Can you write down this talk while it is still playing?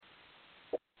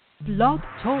Blog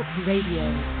Talk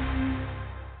Radio.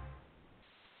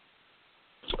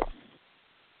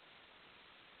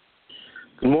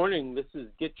 Good morning. This is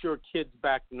Get Your Kids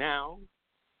Back Now.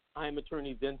 I'm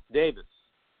attorney Vince Davis.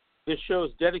 This show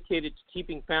is dedicated to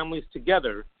keeping families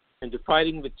together and to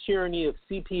fighting the tyranny of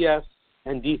CPS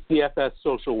and DCFS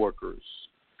social workers.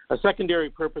 A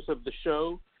secondary purpose of the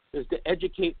show is to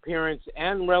educate parents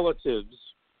and relatives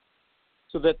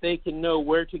so that they can know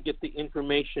where to get the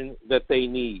information that they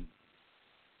need.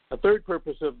 A third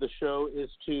purpose of the show is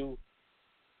to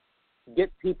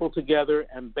get people together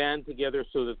and band together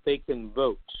so that they can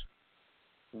vote.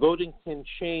 Voting can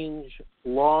change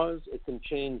laws. It can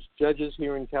change judges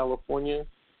here in California.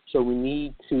 So we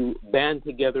need to band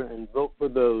together and vote for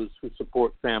those who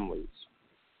support families.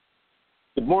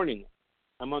 Good morning.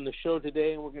 I'm on the show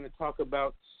today, and we're going to talk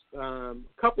about a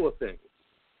couple of things.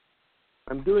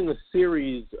 I'm doing a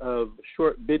series of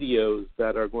short videos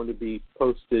that are going to be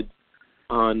posted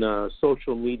on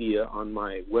social media on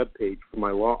my webpage for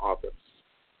my law office.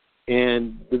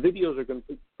 And the videos are going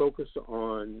to focus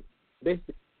on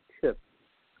basic tips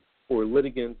for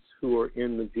litigants who are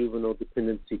in the juvenile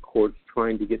dependency courts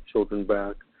trying to get children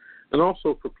back, and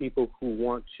also for people who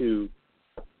want to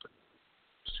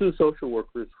sue social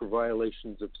workers for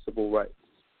violations of civil rights.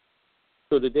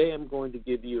 So today I'm going to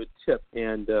give you a tip,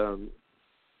 and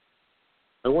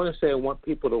I want to say I want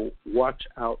people to watch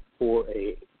out for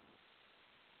a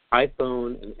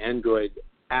iPhone and Android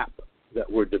app that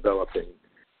we're developing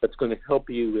that's going to help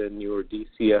you in your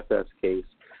DCFS case,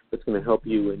 that's going to help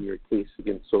you in your case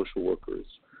against social workers.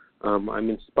 I'm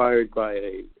inspired by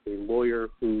a lawyer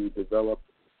who developed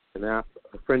an app,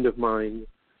 a friend of mine.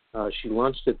 She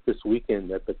launched it this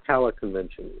weekend at the CALA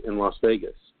convention in Las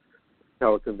Vegas. The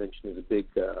CALA convention is a big,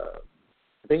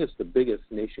 I think it's the biggest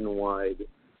nationwide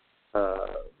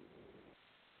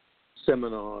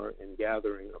seminar and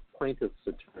gathering of plaintiffs'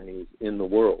 attorneys in the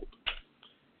world.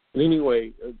 And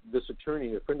anyway, this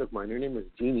attorney, a friend of mine, her name is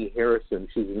Jeannie Harrison.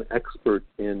 She's an expert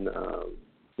in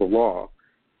the law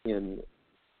in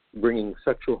bringing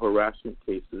sexual harassment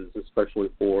cases, especially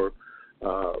for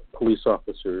police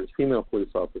officers, female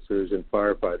police officers, and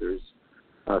firefighters,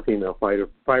 female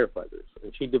firefighters.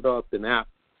 And she developed an app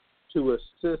to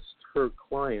assist her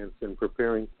clients in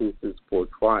preparing cases for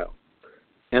trial.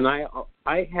 And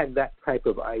I had that type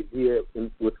of idea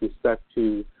with respect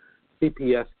to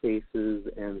CPS cases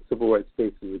and civil rights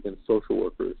cases against social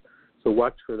workers. So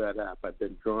watch for that app. I've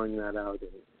been drawing that out,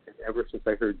 and ever since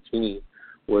I heard Jeannie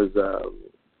was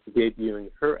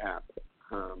debuting her app,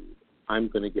 I'm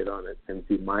going to get on it and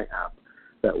do my app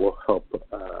that will help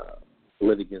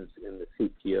litigants in the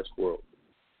CPS world.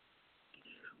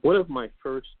 One of my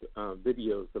first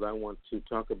videos that I want to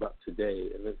talk about today,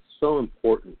 and it's so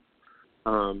important,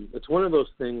 it's one of those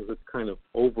things that's kind of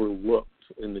overlooked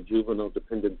in the juvenile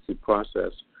dependency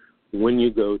process when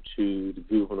you go to the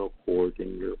juvenile court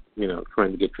and you're,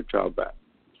 trying to get your child back.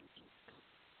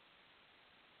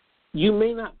 You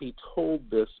may not be told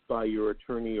this by your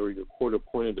attorney or your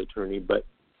court-appointed attorney, but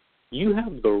you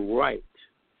have the right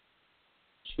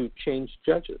to change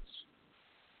judges.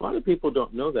 A lot of people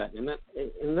don't know that, and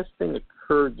this thing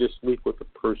occurred this week with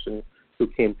a person who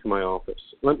came to my office.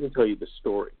 Let me tell you the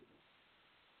story.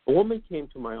 A woman came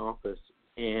to my office,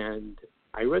 and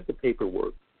I read the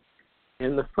paperwork,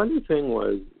 and the funny thing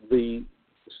was the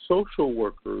social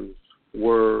workers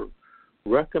were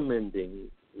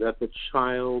recommending that the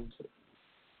child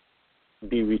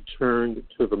be returned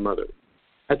to the mother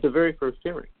at the very first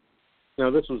hearing. Now,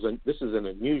 this is an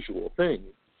unusual thing.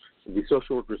 The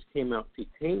social workers came out,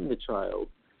 detained the child,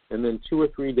 and then 2 or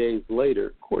 3 days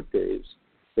later, court days,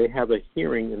 they have a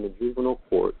hearing in the juvenile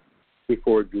court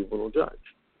before a juvenile judge.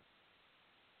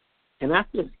 And at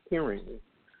this hearing,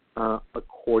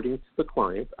 according to the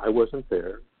client, I wasn't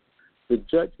there, the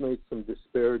judge made some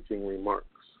disparaging remarks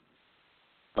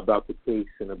about the case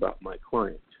and about my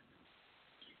client.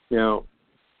 Now,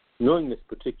 knowing this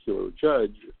particular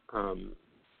judge,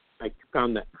 I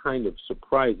found that kind of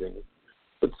surprising,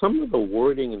 but some of the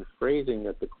wording and phrasing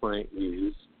that the client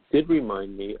used did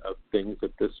remind me of things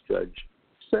that this judge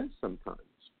says sometimes.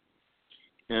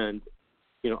 And,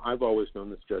 I've always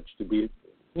known this judge to be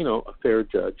a fair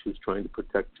judge who's trying to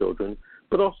protect children,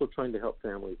 but also trying to help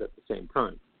families at the same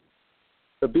time.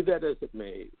 But be that as it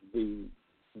may,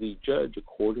 the judge,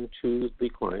 according to the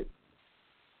client,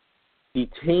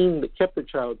 kept the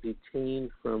child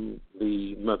detained from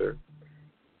the mother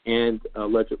and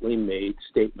allegedly made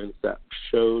statements that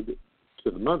showed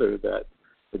to the mother that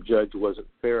the judge wasn't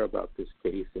fair about this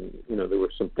case, and, there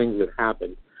were some things that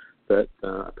happened that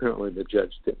apparently the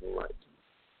judge didn't like.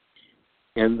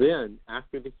 And then,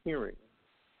 after the hearing,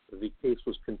 the case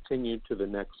was continued to the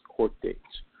next court dates,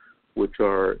 which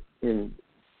are in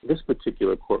this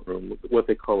particular courtroom, what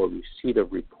they call a receipt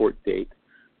of report date,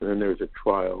 and then there's a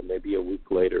trial maybe a week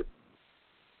later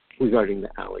regarding the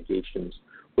allegations,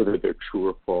 whether they're true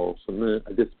or false, and then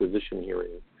a disposition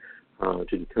hearing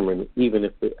to determine, even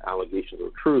if the allegations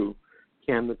are true,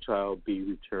 can the child be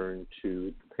returned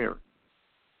to the parent?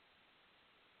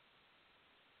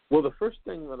 Well, the first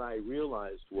thing that I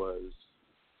realized was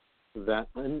that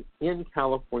in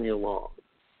California law,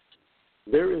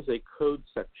 there is a code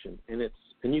section, and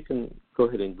you can go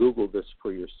ahead and Google this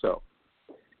for yourself.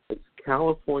 It's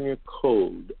California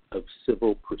Code of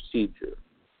Civil Procedure.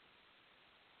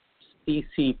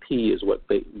 CCP is what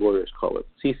lawyers call it,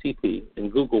 CCP,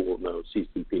 and Google will know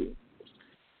CCP.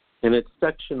 And it's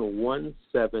section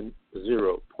 170.6.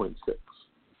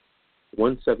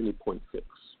 170.6.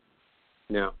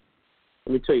 Now,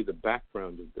 let me tell you the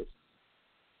background of this.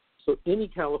 So any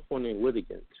California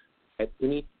litigant at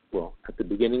the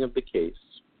beginning of the case,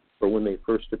 or when they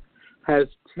first, has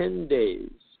 10 days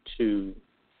to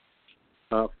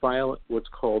file what's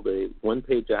called a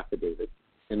one-page affidavit,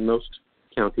 and most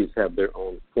counties have their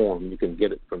own form. You can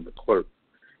get it from the clerk,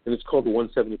 and it's called the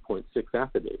 170.6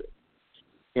 affidavit.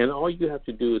 And all you have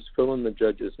to do is fill in the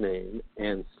judge's name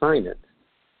and sign it,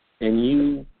 and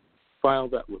you file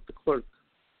that with the clerk,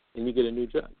 and you get a new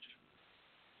judge.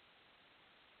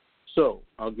 So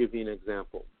I'll give you an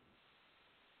example.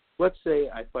 Let's say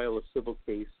I file a civil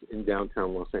case in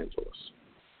downtown Los Angeles.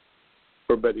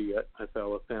 Or better yet, I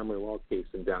file a family law case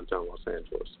in downtown Los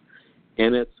Angeles.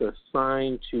 And it's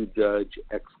assigned to Judge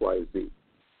XYZ.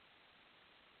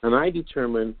 And I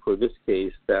determine for this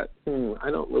case that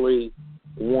I don't really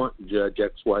want Judge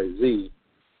XYZ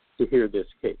to hear this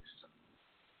case.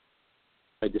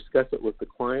 I discuss it with the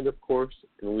client, of course,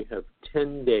 and we have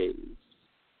 10 days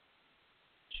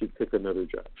to pick another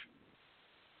judge,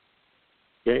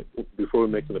 okay, before we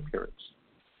make an appearance.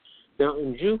 Now,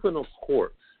 in juvenile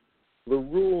court, the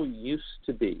rule used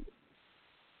to be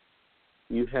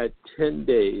you had 10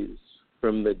 days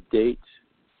from the date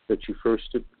that you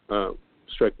first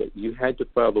struck it. You had to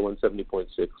file the 170.6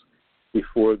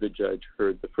 before the judge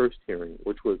heard the first hearing,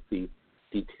 which was the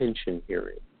detention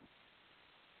hearing.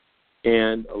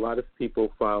 And a lot of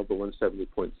people filed the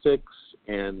 170.6,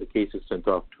 and the case is sent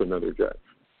off to another judge.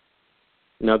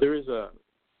 Now, there's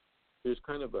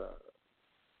kind of a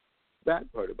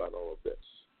bad part about all of this.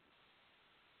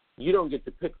 You don't get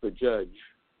to pick the judge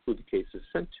who the case is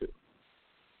sent to.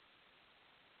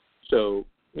 So,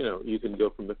 you can go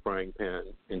from the frying pan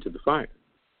into the fire.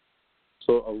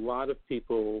 So a lot of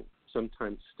people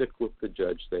sometimes stick with the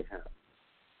judge they have.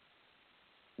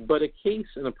 But an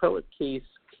appellate case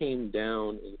came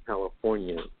down in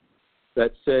California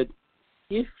that said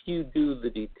if you do the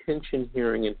detention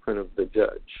hearing in front of the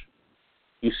judge,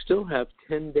 you still have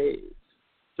 10 days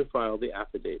to file the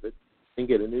affidavit and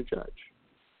get a new judge.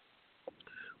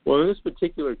 Well, in this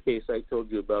particular case, I told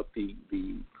you about the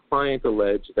client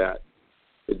alleged that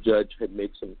the judge had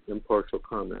made some impartial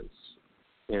comments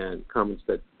and comments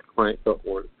that the client felt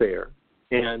weren't fair.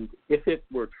 And if it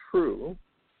were true,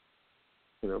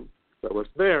 that was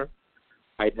fair,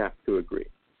 I'd have to agree.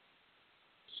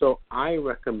 So I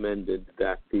recommended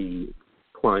that the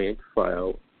client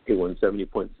file a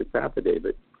 170.6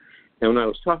 affidavit. And when I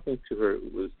was talking to her,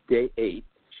 it was day 8.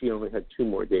 She only had 2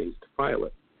 more days to file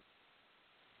it.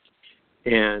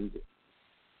 And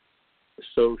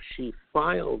so she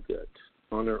filed it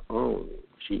on her own.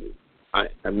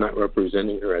 I'm not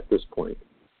representing her at this point.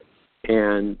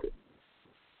 And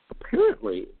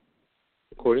apparently,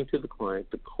 according to the client,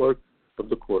 the clerk of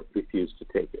the court refused to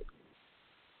take it.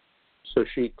 So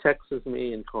she texts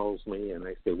me and calls me, and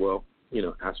I say, well,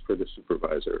 ask for the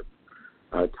supervisor.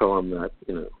 Tell him that,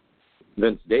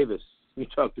 Vince Davis, you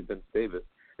talk to Vince Davis,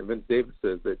 and Vince Davis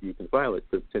says that you can file it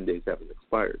because 10 days haven't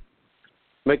expired.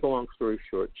 Make a long story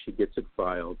short, she gets it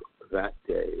filed that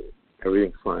day.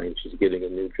 Everything's fine. She's getting a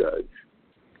new judge.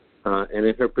 And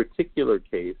in her particular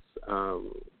case,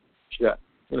 she got,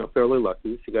 fairly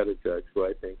lucky. She got a judge who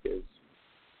I think is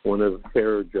one of the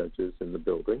fairer judges in the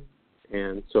building.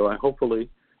 And so hopefully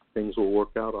things will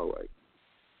work out all right.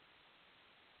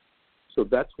 So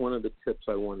that's one of the tips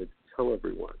I wanted to tell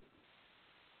everyone.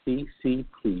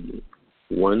 CCP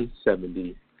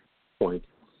 170.6.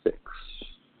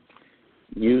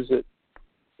 Use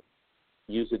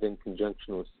it in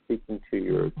conjunction with speaking to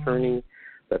your attorney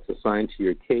that's assigned to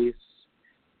your case.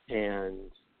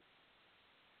 And,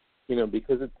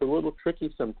 because it's a little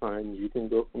tricky sometimes, you can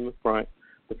go from the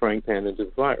frying pan into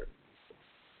the fire.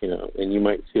 And you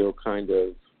might feel kind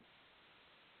of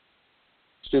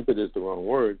stupid is the wrong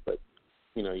word, but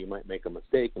you might make a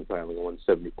mistake in filing a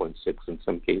 170.6 in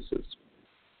some cases.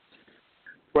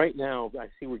 Right now, I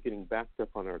see we're getting backed up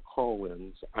on our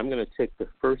call-ins. I'm going to take the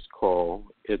first call.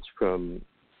 It's from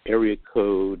area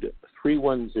code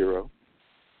 310,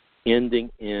 ending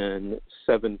in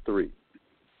 73.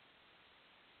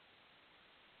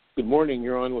 Good morning.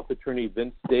 You're on with Attorney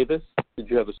Vince Davis. Did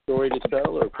you have a story to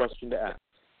tell or a question to ask?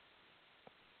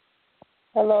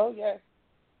 Hello, yes.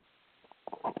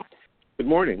 Good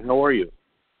morning. How are you?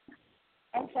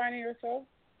 I'm fine, and yourself?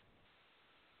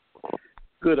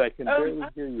 Good. I can barely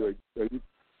hear you. Are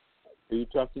you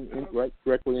talking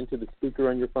directly into the speaker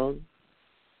on your phone?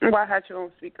 Well, I had you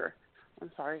on speaker.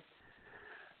 I'm sorry.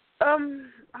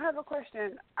 I have a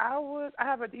question. I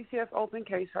have a DCF open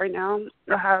case right now.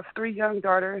 I have 3 young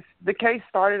daughters. The case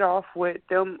started off with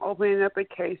them opening up a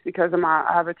case because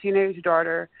I have a teenage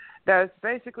daughter that's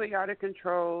basically out of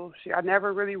control. I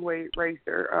never really raised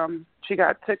her. She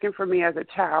got taken from me as a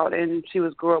child, and she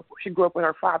grew up with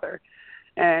her father.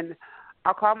 And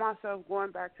I call myself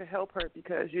going back to help her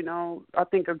because, I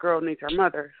think a girl needs her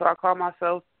mother. So I call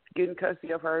myself getting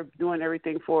custody of her, doing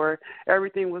everything for her.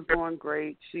 Everything was going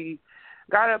great. She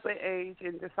got up at age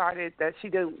and decided that she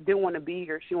didn't want to be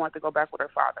here. She wanted to go back with her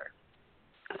father.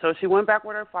 So she went back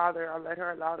with her father. I let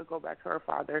her allow to go back to her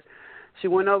father. She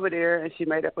went over there, and she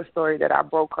made up a story that I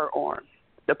broke her arm.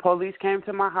 The police came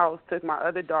to my house, took my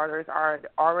other daughters. I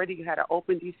already had an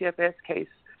open DCFS case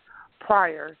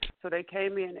prior. So they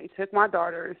came in, they took my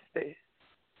daughters.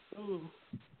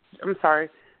 I'm sorry.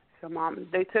 So, Mom,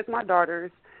 they took my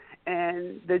daughters,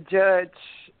 and the judge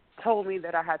told me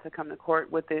that I had to come to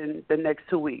court within the next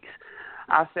 2 weeks.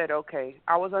 I said, okay.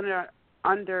 I was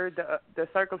under the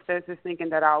circumstances thinking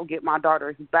that I'll get my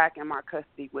daughters back in my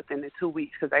custody within the 2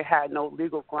 weeks because they had no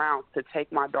legal grounds to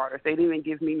take my daughters. They didn't even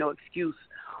give me no excuse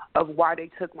of why they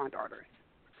took my daughters.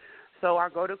 So I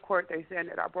go to court. They said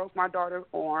that I broke my daughter's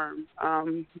arm.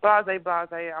 Blase.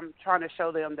 I'm trying to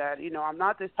show them that, I'm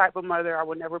not this type of mother. I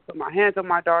would never put my hands on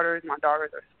my daughters. My daughters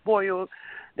are spoiled.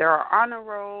 They're on a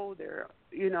roll. They're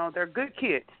good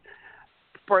kids.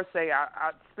 Per se,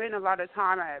 I spend a lot of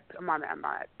time I'm at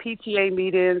my PTA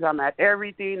meetings. I'm at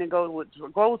everything that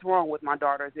goes wrong with my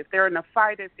daughters. If they're in a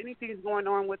fight, if anything's going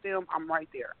on with them, I'm right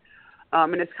there.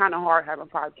 And it's kind of hard having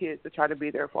 5 kids to try to be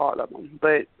there for all of them.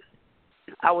 But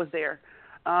I was there.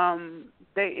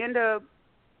 They end up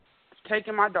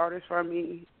taking my daughters from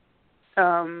me.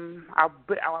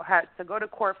 I had to go to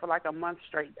court for like a month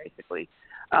straight, basically.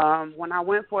 When I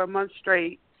went for a month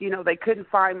straight, they couldn't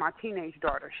find my teenage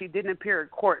daughter. She didn't appear in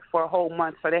court for a whole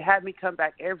month, so they had me come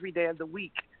back every day of the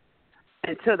week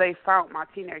until they found my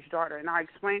teenage daughter. And I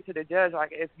explained to the judge, like,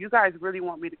 if you guys really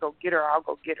want me to go get her, I'll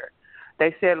go get her.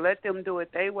 They said, let them do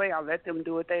it their way. I'll let them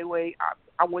do it their way.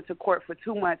 I went to court for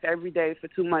 2 months, every day for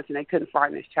 2 months, and they couldn't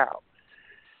find this child.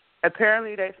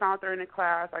 Apparently, they found her in the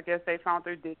class. I guess they found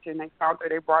her ditching. They found her.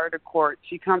 They brought her to court.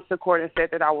 She comes to court and said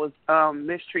that I was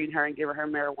mistreating her and giving her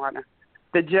marijuana.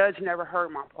 The judge never heard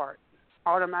my part.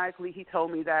 Automatically, he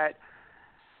told me that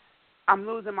I'm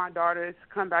losing my daughters,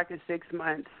 come back in 6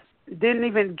 months. Didn't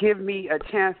even give me a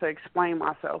chance to explain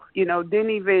myself.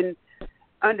 Didn't even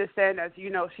understand that,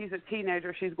 she's a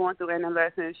teenager. She's going through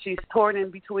adolescence. She's torn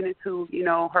in between the two.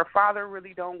 Her father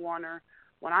really don't want her.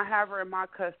 When I have her in my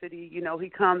custody, he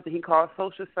comes and he calls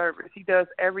social service. He does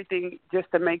everything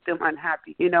just to make them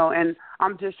unhappy, and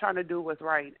I'm just trying to do what's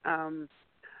right.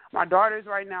 My daughters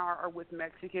right now are with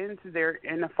Mexicans. They're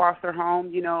in a foster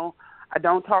home. I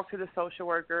don't talk to the social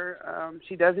worker.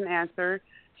 She doesn't answer.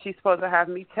 She's supposed to have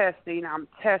me testing. I'm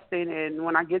testing, and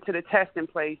when I get to the testing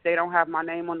place, they don't have my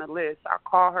name on the list. I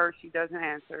call her. She doesn't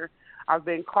answer. I've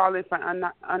been calling for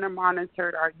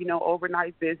unmonitored or,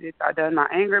 overnight visits. I've done my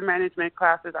anger management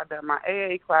classes. I've done my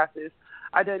AA classes.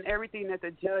 I've done everything that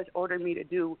the judge ordered me to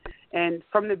do. And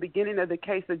from the beginning of the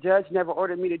case, the judge never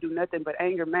ordered me to do nothing but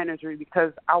anger management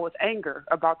because I was angry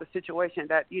about the situation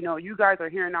that, you guys are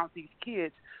hearing out these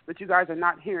kids, but you guys are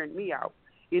not hearing me out.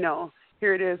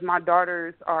 Here it is. My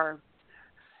daughters are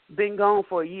been gone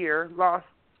for a year,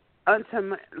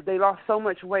 they lost so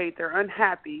much weight. They're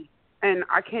unhappy, and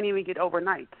I can't even get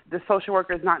overnight. The social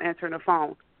worker is not answering the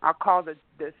phone. I call the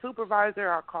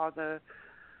supervisor. I call the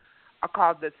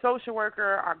social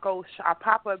worker. I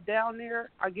pop up down there.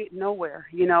 I get nowhere,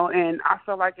 and I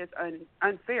feel like it's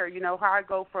unfair. How I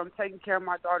go from taking care of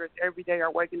my daughters every day or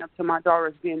waking up to my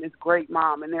daughters being this great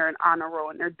mom, and they're in honor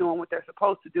roll, and they're doing what they're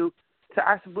supposed to do, to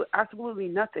absolutely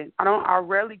nothing. I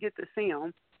rarely get to see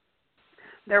them.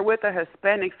 They're with a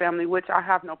Hispanic family, which I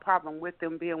have no problem with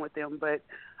them being with them, but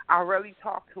I rarely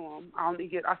talk to them. I'm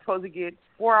supposed to get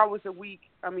 4 hours a week.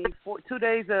 2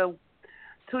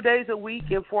 2 days a week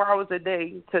and 4 hours a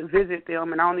day to visit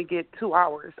them, and I only get 2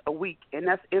 hours a week, and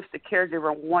that's if the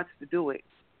caregiver wants to do it.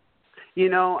 You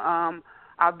know,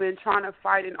 I've been trying to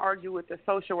fight and argue with the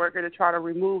social worker to try to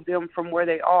remove them from where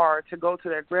they are to go to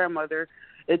their grandmother.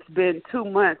 It's been 2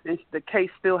 months, and the case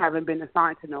still haven't been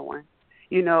assigned to no one.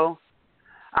 You know,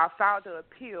 I filed the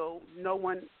appeal. No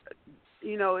one,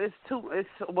 you know, it's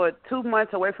 2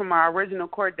 months away from my original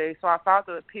court date, so I filed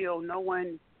the appeal. No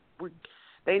one,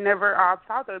 I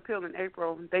filed the appeal in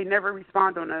April. They never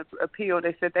responded on the appeal.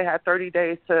 They said they had 30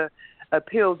 days to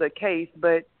appeal the case,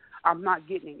 but I'm not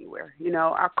getting anywhere. You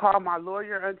know, I called my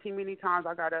lawyer auntie many times.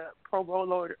 I got a pro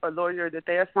bono lawyer that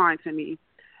they assigned to me.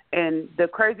 And the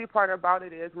crazy part about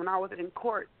it is when I was in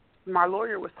court, my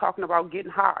lawyer was talking about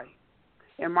getting high.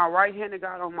 And my right-handed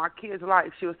got on my kid's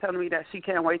life. She was telling me that she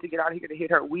can't wait to get out of here to hit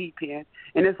her weed pen.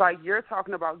 And it's like, you're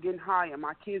talking about getting high and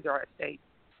my kids are at stake.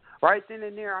 Right then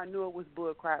and there, I knew it was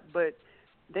bull crap. But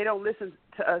they don't listen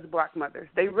to us black mothers.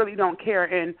 They really don't care.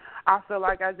 And I feel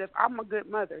like as if I'm a good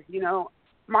mother, you know.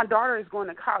 My daughter is going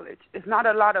to college. It's not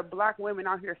a lot of black women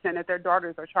out here saying that their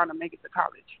daughters are trying to make it to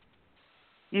college.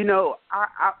 You know,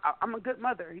 I'm a good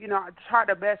mother. You know, I try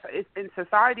the best. In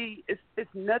society, it's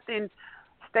nothing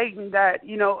stating that,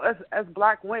 you know, us as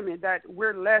black women, that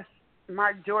we're less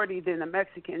majority than the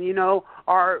Mexican, you know,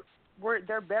 or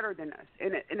they're better than us.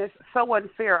 And it's so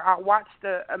unfair. I watched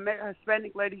the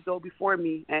Hispanic lady go before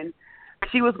me, and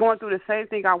she was going through the same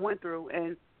thing I went through,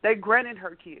 and they granted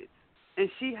her kids. And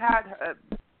she had a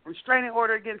restraining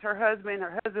order against her husband.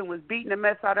 Her husband was beating the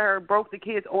mess out of her, broke the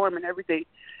kid's arm and everything.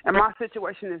 And my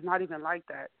situation is not even like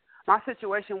that. My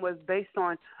situation was based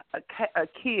on a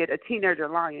kid, a teenager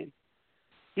lying,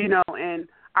 you know, and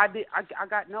I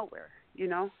got nowhere, you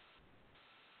know.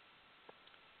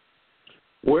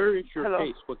 Where is your Hello.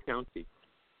 case? What county?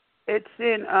 It's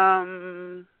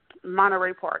in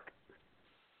Monterey Park.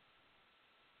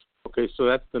 Okay, so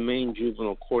that's the main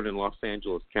juvenile court in Los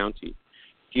Angeles County.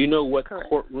 Do you know what Correct.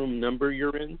 courtroom number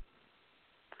you're in?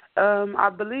 I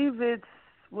believe it's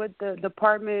with the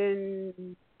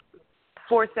department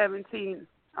 417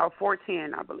 or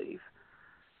 410, I believe.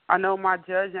 I know my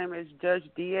judge name is Judge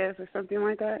Diaz or something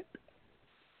like that.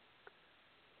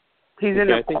 He's in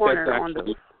the corner on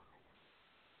the...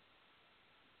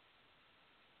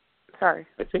 Sorry.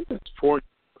 I think that's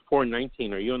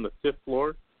 419. Are you on the 5th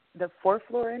floor? The 4th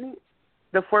floor, ain't it?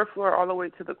 The 4th floor all the way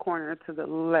to the corner to the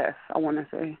left, I want to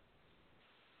say.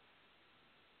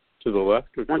 To the left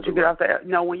or to Once the you get right?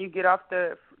 off when you get off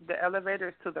the elevator,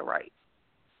 it's to the right.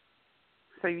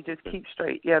 So you just keep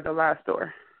straight. Yeah, the last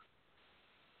door.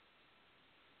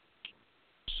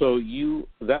 So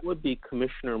that would be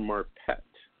Commissioner Marpet.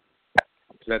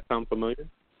 Does that sound familiar?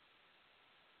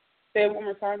 Say it one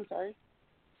more time, sorry.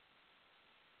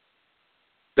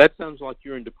 That sounds like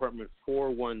you're in Department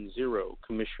 410,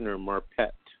 Commissioner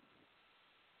Marpet.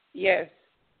 Yes.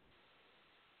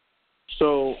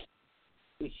 So,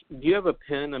 do you have a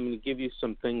pen? I'm going to give you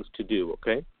some things to do,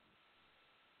 okay?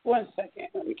 1 second.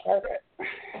 Let me try that.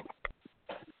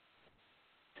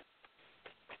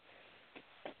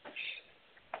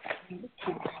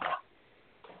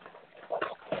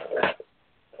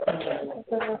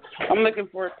 I'm looking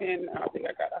for a pen. I think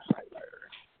I got a highlighter.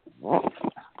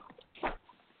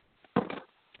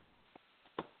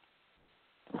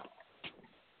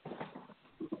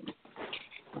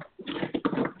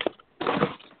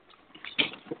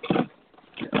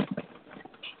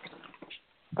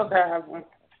 Okay, I have one.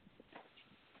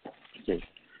 Okay.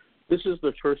 This is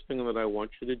the first thing that I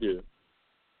want you to do.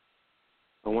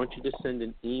 I want you to send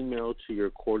an email to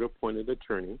your court-appointed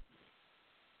attorney.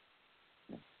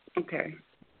 Okay.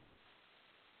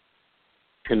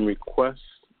 And request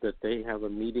that they have a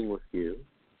meeting with you.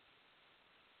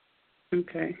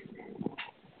 Okay.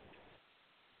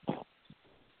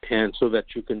 And so that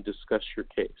you can discuss your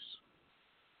case.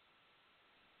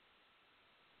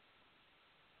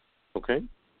 Okay?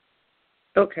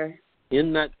 Okay.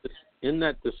 In that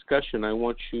discussion, I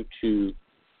want you to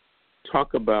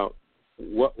talk about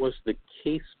what was the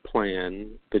case plan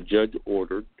the judge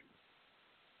ordered,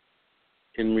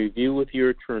 and review with your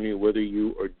attorney whether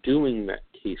you are doing that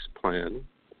case plan.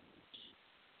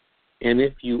 And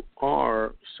if you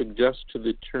are, suggest to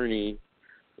the attorney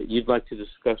that you'd like to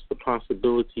discuss the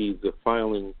possibilities of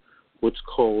filing what's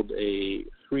called a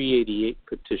 388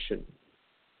 petition,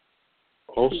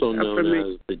 also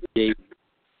known as the J.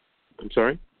 I'm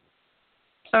sorry?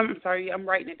 I'm sorry. I'm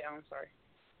writing it down. Sorry.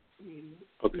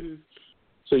 Okay. Mm-hmm.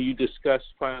 So you discuss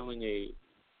filing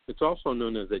it's also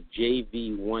known as a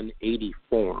JV 180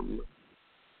 form,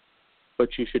 but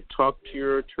you should talk to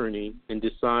your attorney and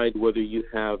decide whether you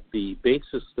have the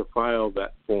basis to file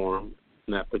that form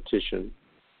in that petition.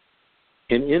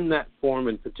 And in that form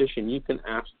and petition, you can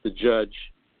ask the judge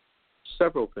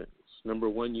several things. Number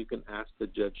one, you can ask the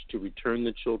judge to return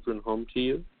the children home to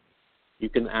you. You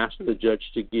can ask the judge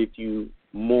to give you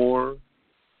more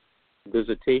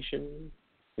visitation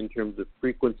in terms of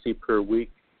frequency per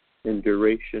week and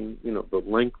duration, the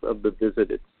length of the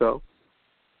visit itself.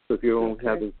 So if you're only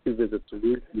having 2 visits a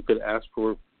week, you could ask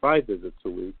for 5 visits a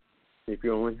week. If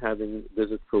you're only having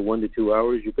visits for 1 to 2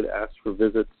 hours, you could ask for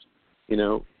visits,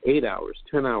 8 hours,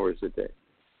 10 hours a day.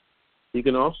 You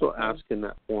can also ask in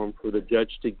that form for the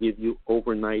judge to give you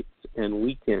overnights and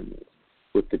weekends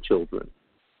with the children.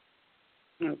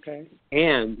 Okay.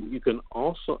 And you can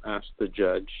also ask the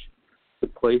judge to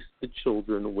place the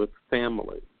children with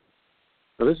family.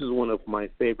 Now, this is one of my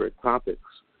favorite topics.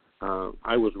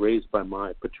 I was raised by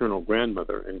my paternal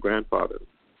grandmother and grandfather,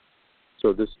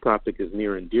 so this topic is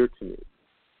near and dear to me.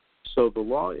 So the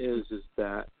law is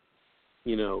that,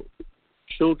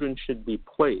 children should be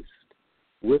placed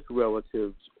with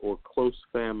relatives or close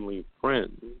family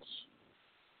friends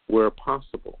where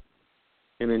possible.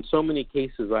 And in so many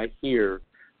cases, I hear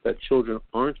that children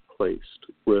aren't placed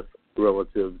with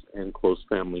relatives and close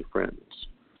family friends.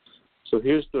 So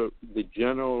here's the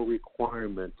general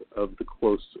requirement of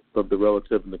the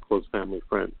relative and the close family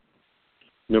friend.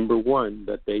 Number one,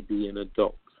 that they be an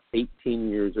adult, 18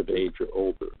 years of age or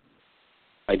older.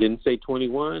 I didn't say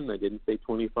 21, I didn't say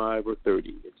 25 or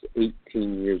 30. It's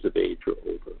 18 years of age or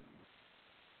older.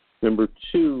 Number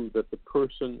two, that the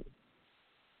person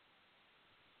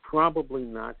probably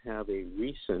not have a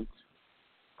recent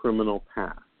criminal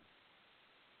past.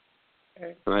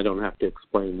 Okay. And I don't have to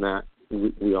explain that.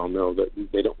 We all know that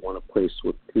they don't want to place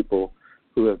with people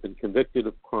who have been convicted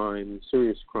of crimes,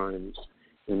 serious crimes,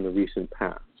 in the recent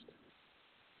past.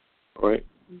 All right?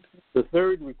 Okay. The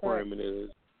third requirement is,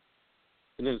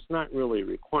 and it's not really a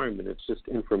requirement, it's just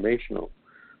informational,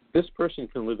 this person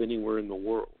can live anywhere in the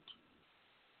world.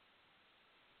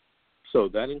 So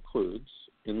that includes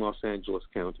in Los Angeles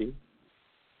County,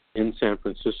 in San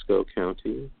Francisco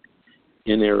County,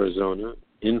 in Arizona,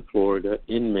 in Florida,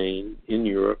 in Maine, in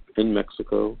Europe, in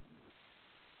Mexico,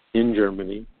 in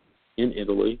Germany, in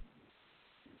Italy,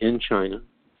 in China.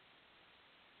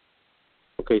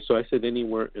 Okay, so I said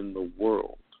anywhere in the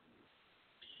world.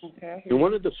 Okay. And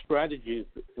one of the strategies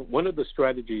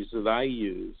that I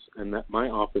use and that my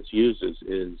office uses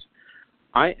is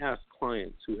I ask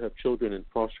clients who have children in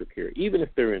foster care, even if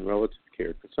they're in relative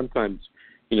care, because sometimes,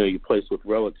 you place with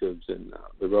relatives and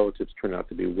the relatives turn out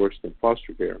to be worse than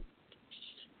foster care,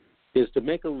 is to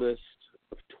make a list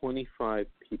of 25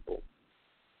 people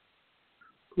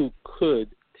who could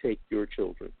take your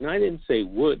children. And I didn't say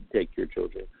would take your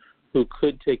children, who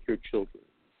could take your children.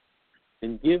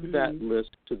 And give that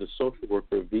list to the social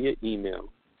worker via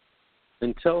email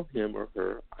and tell him or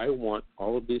her, I want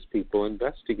all of these people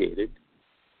investigated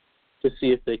to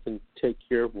see if they can take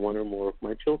care of one or more of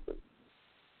my children.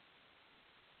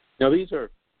 Now, these are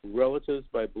relatives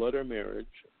by blood or marriage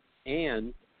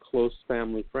and close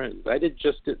family friends. I didn't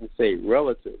say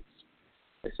relatives.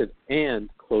 I said and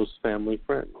close family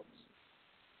friends.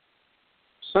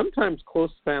 Sometimes close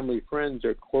family friends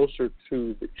are closer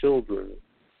to the children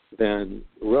than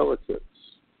relatives.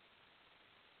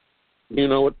 Do you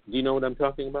know what I'm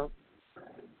talking about?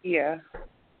 Yeah.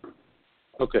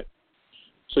 Okay.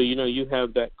 So you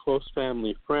have that close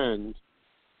family friend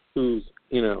who's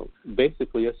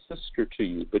basically a sister to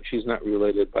you, but she's not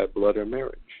related by blood or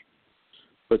marriage.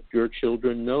 But your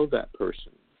children know that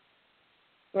person.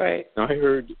 Right. Now, I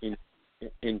heard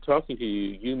in talking to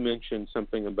you, you mentioned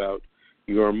something about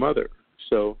your mother.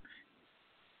 So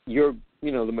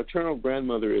the maternal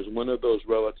grandmother is one of those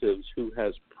relatives who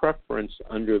has preference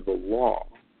under the law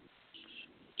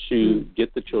to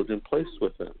get the children placed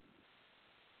with them.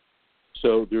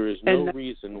 So there is no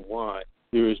reason why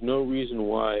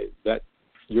that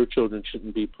your children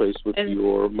shouldn't be placed with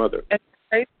your mother.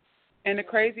 And the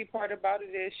crazy part about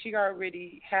it is she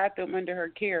already had them under her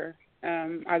care.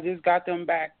 I just got them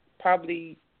back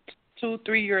probably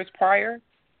 2-3 years prior.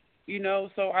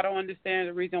 So I don't understand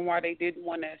the reason why they didn't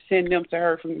want to send them to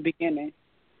her from the beginning.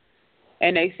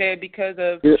 And they said because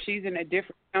of she's in a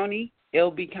different county,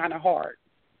 it'll be kind of hard.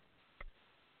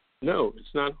 No,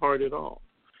 it's not hard at all.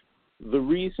 The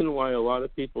reason why a lot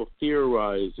of people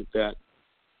theorize that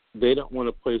they don't want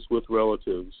to place with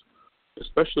relatives,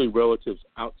 especially relatives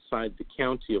outside the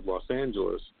county of Los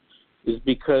Angeles, is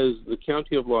because the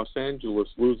county of Los Angeles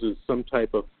loses some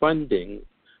type of funding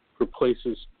for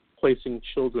placing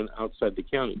children outside the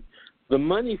county. The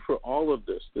money for all of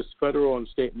this federal and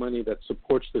state money that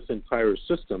supports this entire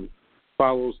system,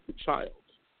 follows the child.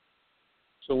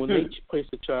 So when they place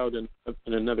a child in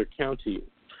another county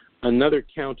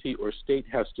or state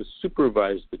has to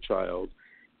supervise the child,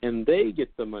 and they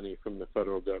get the money from the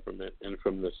federal government and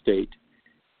from the state,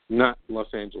 not Los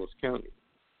Angeles County.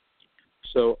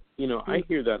 So, I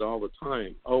hear that all the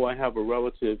time. Oh, I have a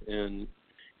relative in,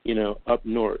 up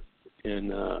north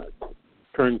in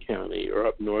Kern County, or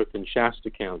up north in Shasta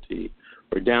County,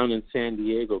 or down in San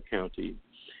Diego County,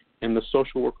 and the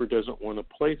social worker doesn't want to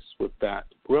place with that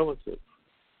relative.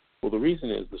 Well, the reason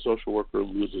is the social worker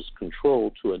loses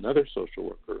control to another social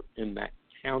worker in that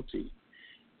county,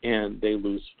 and they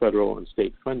lose federal and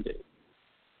state funding.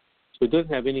 So it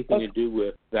doesn't have anything to do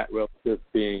with that relative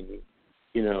being,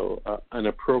 an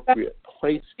appropriate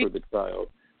place for the child.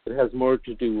 It has more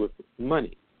to do with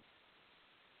money.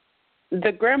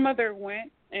 The grandmother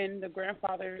went, and the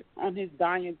grandfather on his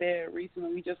dying bed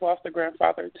recently. We just lost the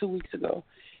grandfather 2 weeks ago.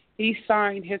 He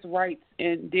signed his rights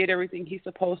and did everything he's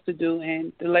supposed to do,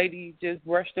 and the lady just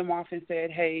brushed him off and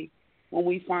said, "Hey, when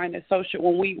we find a social,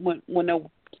 when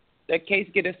the case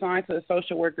get assigned to a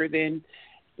social worker, then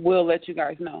we'll let you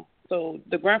guys know." So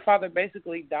the grandfather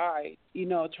basically died,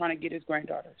 trying to get his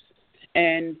granddaughters,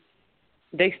 and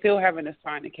they still haven't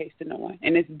assigned the case to no one,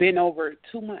 and it's been over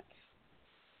 2 months.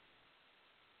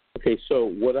 Okay, so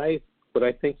what I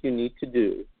think you need to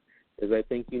do is I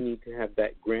think you need to have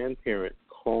that grandparent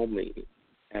call me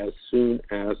as soon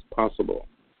as possible.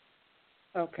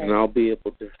 Okay. And I'll be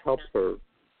able to help her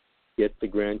get the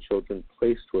grandchildren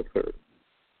placed with her.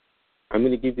 I'm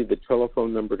going to give you the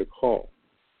telephone number to call.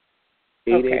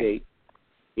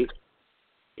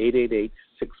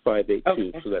 888-6582.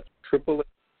 Okay. So that's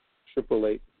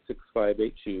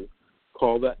 888-6582.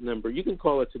 Call that number. You can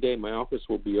call it today. My office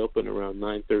will be open around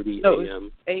 9:30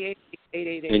 a.m.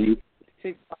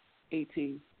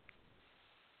 888-6518.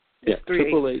 Yeah,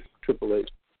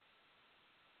 888.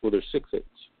 Well, there's 6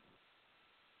 8s.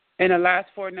 And the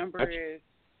last 4 number is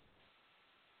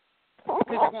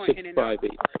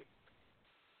 658.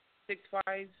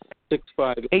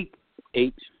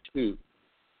 6582.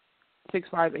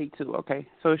 6582. Okay,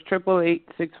 so it's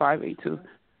 888-6582.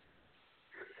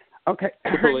 Okay,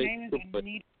 her name is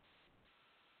Anita.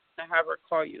 I have her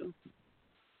call you.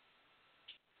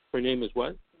 Her name is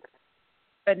what?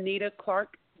 Anita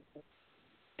Clark.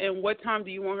 And what time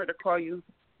do you want her to call you?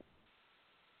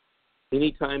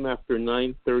 Anytime after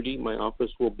 9:30, my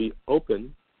office will be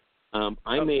open. I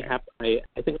think I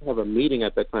have a meeting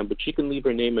at that time, but she can leave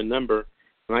her name and number,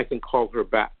 and I can call her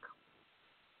back.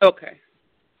 Okay.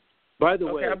 By the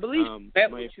way, I believe I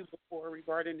met with you before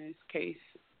regarding this case.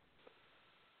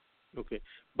 Okay.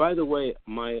 By the way,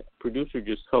 my producer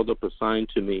just held up a sign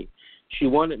to me. She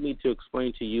wanted me to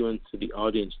explain to you and to the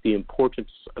audience the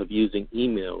importance of using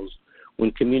emails when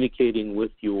communicating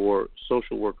with your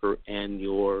social worker and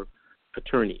your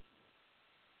attorney.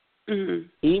 Mm-hmm.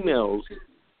 Emails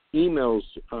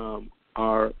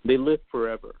they live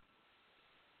forever.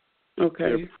 Okay.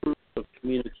 They're proof of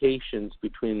communications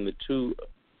between the two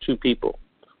people,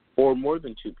 or more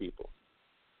than 2 people.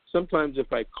 Sometimes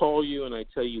if I call you and I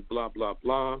tell you blah, blah,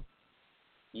 blah,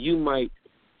 you might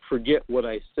forget what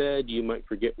I said. You might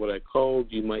forget what I called.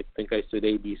 You might think I said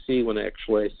ABC when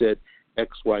actually I said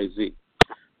XYZ.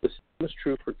 The same is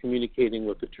true for communicating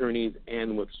with attorneys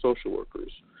and with social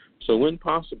workers. So when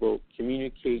possible,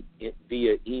 communicate it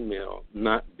via email,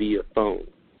 not via phone.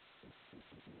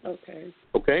 Okay.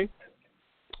 Okay?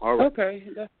 All right. Okay.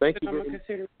 Thank you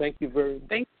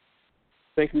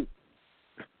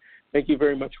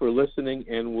very much for listening,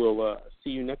 and we'll see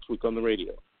you next week on the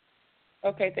radio.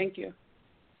 Okay, thank you.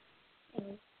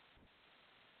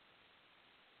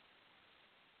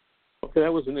 Okay,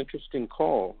 that was an interesting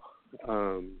call.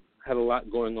 Had a lot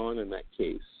going on in that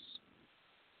case.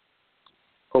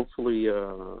 Hopefully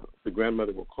the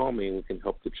grandmother will call me and we can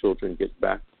help the children get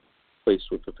back placed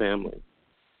with the family.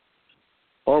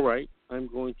 All right, I'm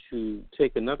going to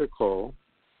take another call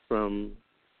from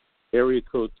area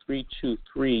code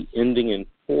 323 ending in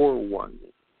 41.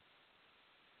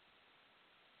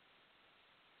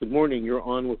 Good morning. You're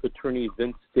on with Attorney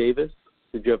Vince Davis.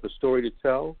 Did you have a story to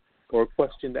tell or a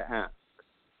question to ask?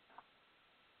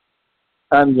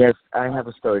 Yes, I have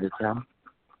a story to tell.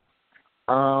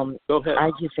 Go ahead.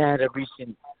 I just had a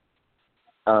recent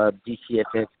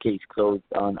DCFS case closed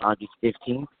on August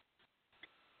 15th.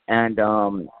 And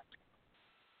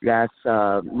last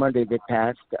Monday that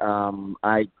passed,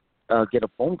 I get a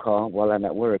phone call while I'm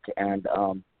at work, and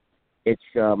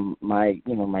it's my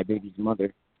baby's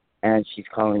mother, and she's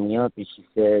calling me up, and she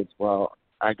says, "Well,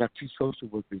 I got 2 social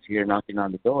workers here knocking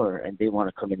on the door, and they want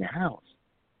to come in the house."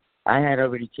 I had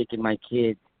already taken my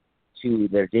kids to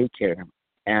their daycare,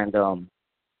 and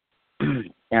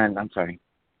and I'm sorry,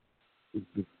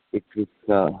 it's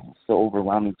so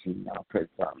overwhelming to me now because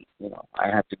I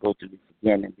have to go through this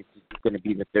again, and this is going to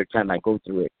be the third time I go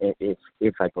through it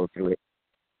if I go through it.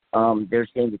 They're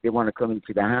saying that they want to come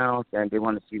into the house and they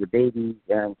want to see the baby,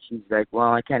 and she's like,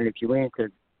 well, I can't let you in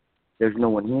because there's no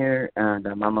one here, and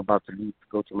I'm about to leave to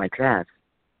go to my class.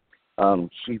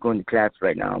 She's going to class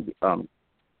right now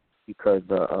because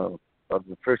of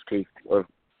the first case, or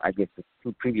I guess the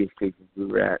two previous cases we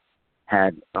were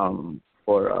had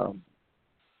for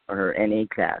her NA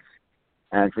class.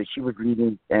 And so she was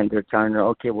leaving, and they're telling her,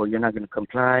 okay, well, you're not going to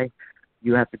comply.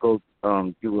 You have to go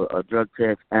do a drug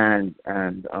test, and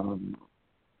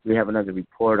we have another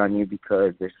report on you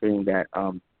because they're saying that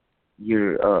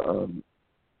you're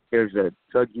there's a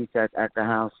drug use at the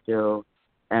house still,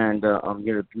 and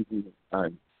you're abusing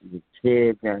the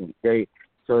kids, and they.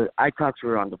 So I talked to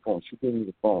her on the phone. She gave me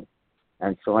the phone,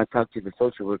 and so I talked to the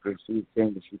social worker. She was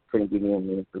saying that she couldn't give me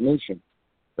any information,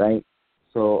 right?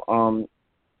 So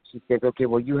she said, okay,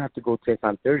 well, you have to go test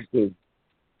on Thursday,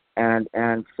 and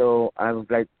so I was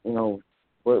like,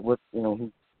 what,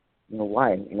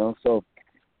 why, So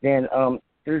then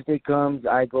Thursday comes,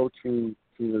 I go to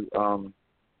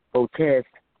go test,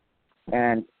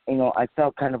 and I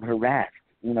felt kind of harassed,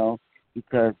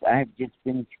 because I had just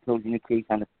finished closing the case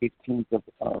on the 15th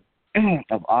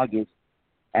of August,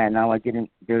 and now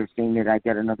they're saying that I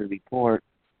got another report,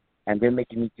 and they're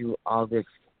making me do all this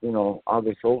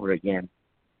over again.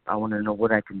 I want to know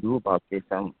what I can do about this.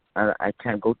 I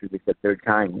can't go through this a third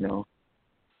time, It's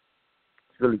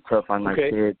really tough on my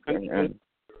kids.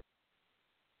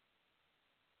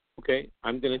 Okay,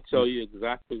 I'm going to tell you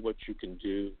exactly what you can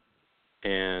do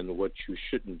and what you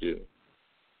shouldn't do.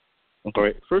 Okay. All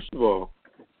right, first of all,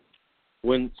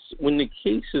 when the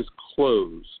case is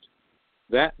closed,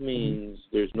 that means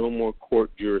there's no more court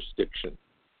jurisdiction.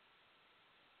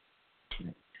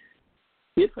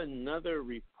 If another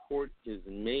report is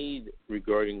made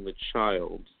regarding the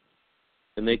child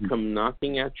and they come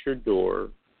knocking at your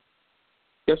door,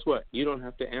 guess what? You don't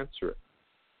have to answer it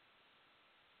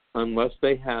unless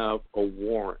they have a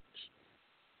warrant.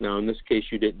 Now, in this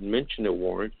case, you didn't mention a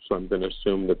warrant, so I'm going to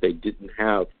assume that they didn't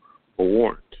have a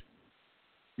warrant.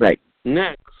 Right.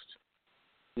 Next,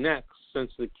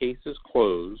 since the case is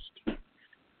closed,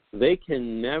 they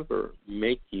can never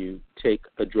make you take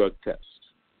a drug test.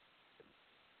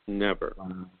 Never.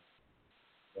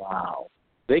 Wow.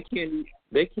 They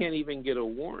can't even get a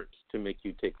warrant to make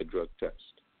you take a drug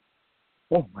test.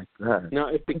 Oh my God. Now,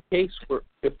 if the case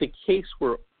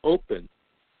were open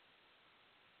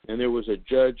and there was a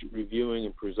judge reviewing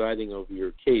and presiding over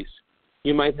your case,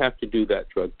 you might have to do that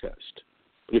drug test.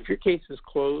 But if your case is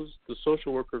closed, the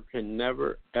social worker can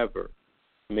never, ever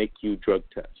make you drug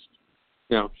test.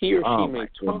 Now, he or she may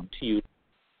talk to you.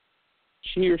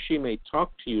 She or she may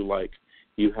talk to you like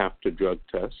you have to drug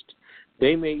test.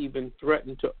 They may even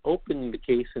threaten to open the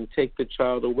case and take the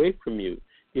child away from you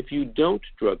if you don't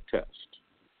drug test.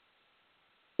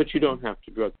 But you don't have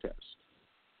to drug test.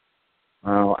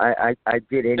 Oh, I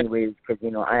did anyways because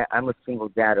I'm a single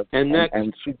dad,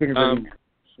 and she didn't.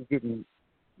 She didn't.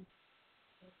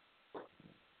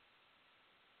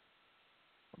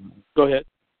 Go ahead.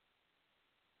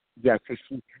 Yeah, so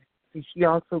she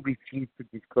also refused to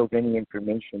disclose any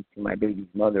information to my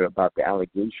baby's mother about the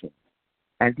allegations,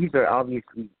 and these are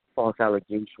obviously false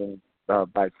allegations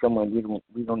by someone we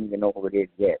don't even know who it is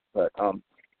yet. But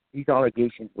these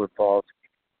allegations were false.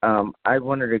 I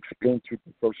wanted to explain to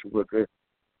the social worker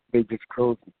they had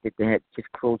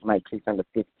just closed my case on the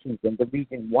 15th, and the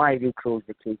reason why they closed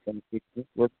the case on the 15th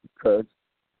was because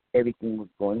everything was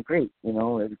going great.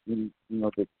 Everything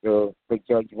that the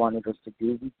judge wanted us to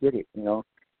do, we did it.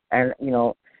 And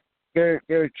they're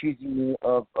accusing me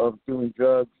of doing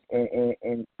drugs,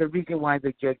 and the reason why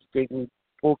the judge gave me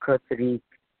full custody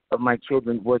of my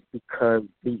children was because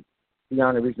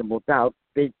beyond a reasonable doubt,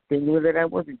 they knew that I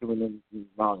wasn't doing anything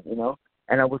wrong,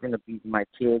 and I wasn't abusing my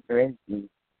kids or anything.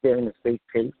 They're in a safe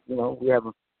place, we have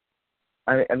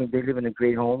I mean, they live in a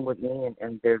great home with me,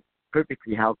 and they're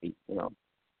perfectly healthy,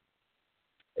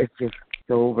 It's just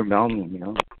so overwhelming,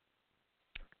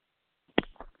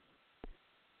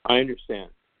 I understand.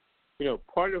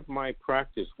 Part of my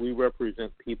practice, we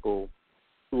represent people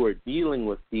who are dealing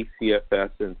with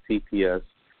DCFS and CPS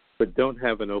but don't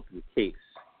have an open case.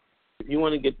 If you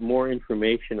want to get more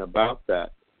information about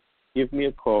that, give me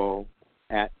a call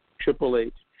at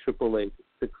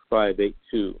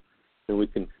 888-888-6582, and we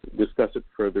can discuss it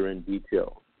further in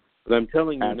detail. But I'm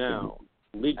telling you now,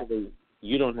 legally,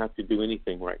 you don't have to do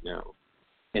anything right now,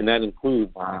 and that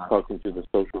includes talking to the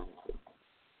social worker.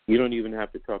 You don't even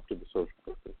have to talk to the social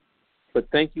worker. But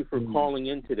thank you for calling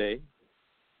in today.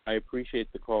 I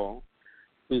appreciate the call.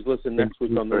 Please listen next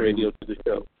week on the radio to the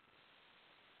show.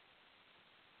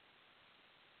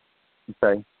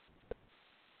 Okay.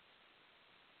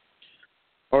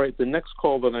 All right, the next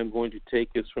call that I'm going to take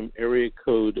is from area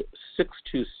code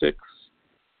 626,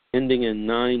 ending in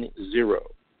 90.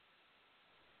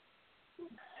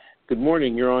 Good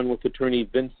morning. You're on with Attorney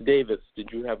Vince Davis. Did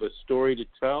you have a story to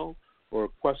tell or a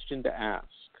question to ask?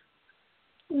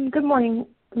 Good morning,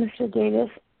 Mr. Davis.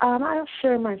 I'll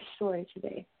share my story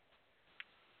today.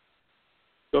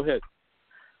 Go ahead.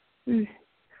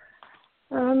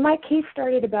 My case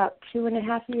started about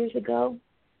 2.5 years ago,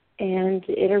 and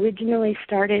it originally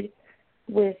started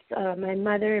with my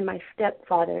mother and my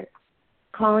stepfather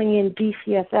calling in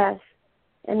DCFS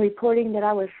and reporting that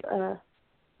I was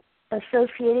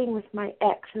associating with my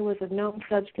ex, who was a known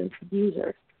substance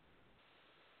abuser.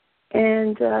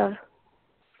 And the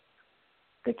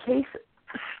case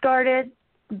started,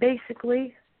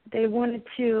 basically, they wanted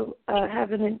to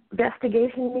have an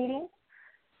investigation meeting.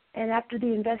 And after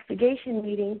the investigation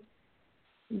meeting,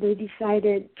 they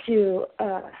decided to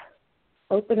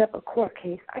open up a court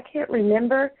case. I can't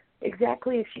remember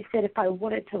exactly if she said if I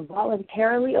wanted to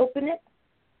voluntarily open it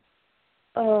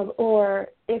or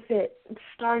if it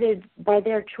started by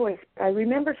their choice. I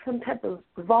remember some type of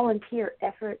volunteer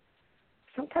effort,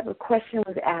 some type of question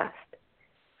was asked.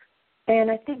 And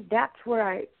I think that's where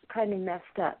I kind of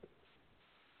messed up.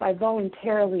 By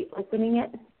voluntarily opening it,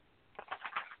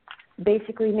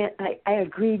 basically meant I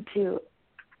agreed to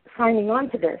signing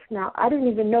on to this. Now, I didn't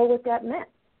even know what that meant.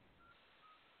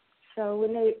 So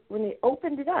when they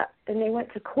opened it up and they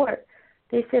went to court,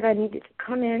 they said I needed to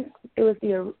come in. It was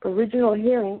the original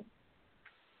hearing.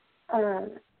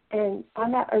 And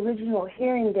on that original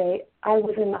hearing day, I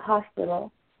was in the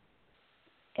hospital,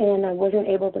 and I wasn't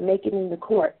able to make it into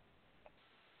court.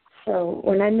 So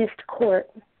when I missed court,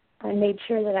 I made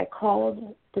sure that I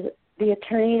called the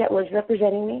attorney that was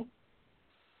representing me,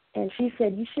 and she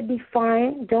said, you should be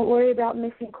fine. Don't worry about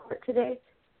missing court today.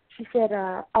 She said,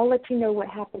 I'll let you know what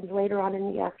happens later on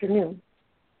in the afternoon.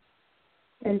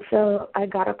 And so I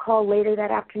got a call later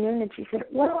that afternoon, and she said,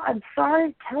 well, I'm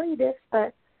sorry to tell you this,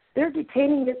 but they're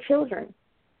detaining your children.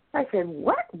 I said,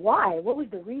 what? Why? What was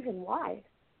the reason why?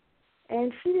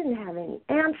 And she didn't have any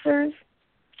answers.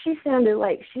 She sounded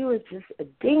like she was just a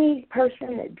dingy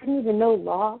person that didn't even know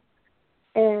law.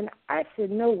 And I said,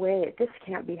 no way, this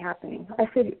can't be happening. I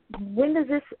said, when is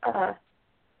this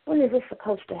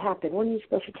supposed to happen? When are you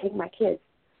supposed to take my kids?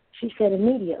 She said,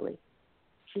 immediately.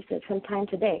 She said, sometime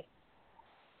today.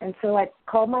 And so I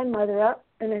called my mother up,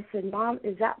 and I said, Mom,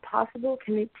 is that possible?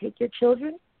 Can we take your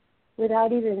children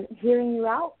without even hearing you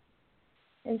out?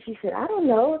 And she said, I don't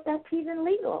know if that's even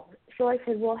legal. So I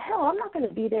said, well, hell, I'm not going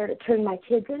to be there to turn my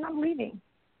kids in. I'm leaving.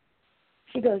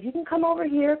 She goes, you can come over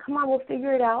here. Come on, we'll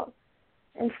figure it out.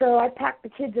 And so I packed the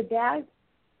kids a bag,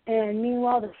 and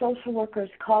meanwhile the social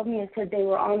workers called me and said they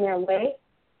were on their way.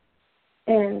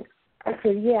 And I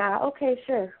said, yeah, okay,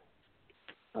 sure.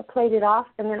 I played it off,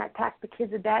 and then I packed the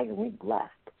kids a bag, and we left.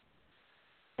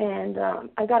 And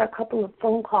I got a couple of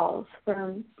phone calls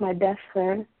from my best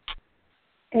friend,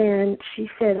 and she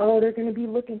said, oh, they're going to be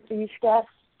looking for you, Steph.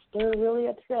 They're really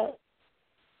upset.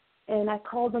 And I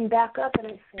called them back up, and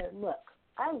I said, look,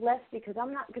 I left because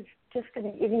I'm not just going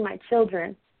to give you my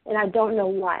children, and I don't know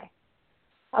why.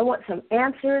 I want some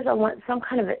answers. I want some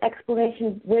kind of an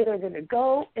explanation where they're going to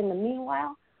go in the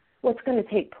meanwhile, what's going to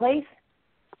take place.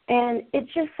 And it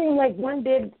just seemed like one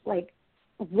big,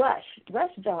 rush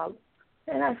job.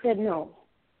 And I said, no.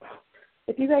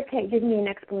 If you guys can't give me an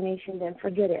explanation, then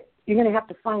forget it. You're going to have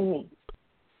to find me.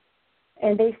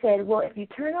 And they said, well, if you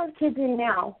turn those kids in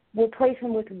now, we'll place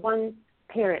them with one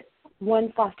parent,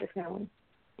 one foster family.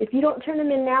 If you don't turn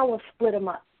them in now, we'll split them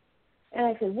up. And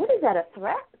I said, what is that, a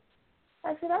threat?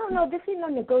 I said, I don't know. This ain't no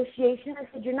negotiation. I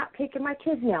said, you're not taking my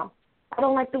kids now. I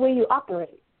don't like the way you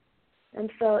operate.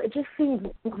 And so it just seemed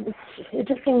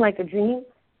like a dream.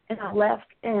 And I left,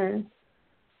 and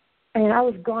I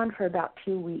was gone for about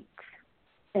 2 weeks.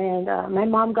 And my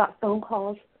mom got phone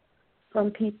calls from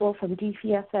people from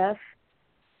DCFS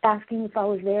asking if I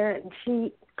was there, and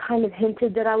she kind of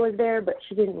hinted that I was there, but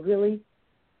she didn't really.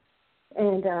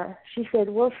 And she said,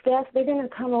 well, Steph, they're going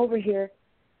to come over here,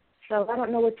 so I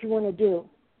don't know what you want to do.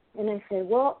 And I said,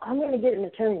 well, I'm going to get an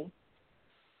attorney.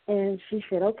 And she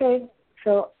said, okay.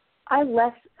 So I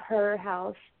left her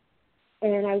house,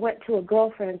 and I went to a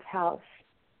girlfriend's house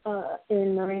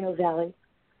in Moreno Valley.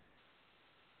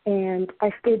 And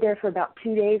I stayed there for about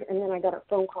 2 days, and then I got a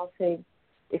phone call saying,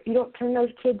 if you don't turn those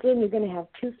kids in, you're going to have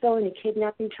 2 felony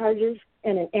kidnapping charges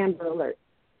and an Amber Alert.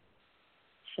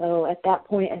 So at that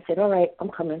point, I said, all right, I'm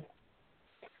coming.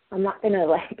 I'm not going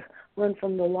to, run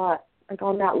from the law like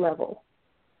on that level.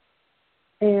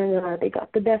 And they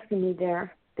got the best of me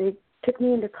there. They took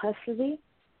me into custody,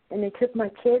 and they took my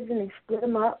kids and they split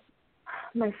them up.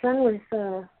 My son was,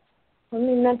 let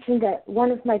me mention that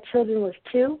one of my children was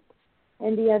 2,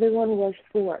 and the other one was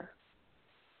 4.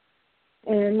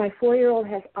 And my 4-year-old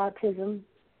has autism,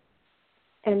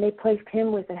 and they placed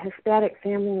him with a Hispanic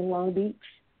family in Long Beach.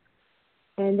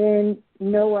 And then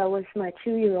Noah was my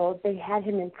 2-year-old. They had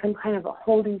him in some kind of a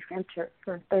holding center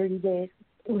for 30 days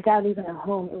without even a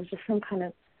home. It was just some kind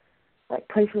of like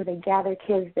place where they gather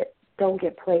kids that don't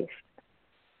get placed.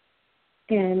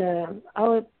 And I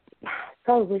would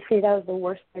probably say that was the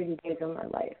worst 30 days of my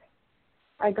life.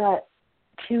 I got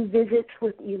 2 visits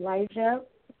with Elijah,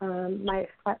 my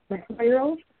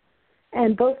 4-year-old,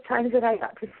 and both times that I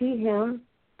got to see him,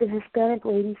 the Hispanic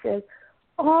lady said,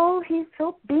 "Oh, he's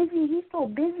so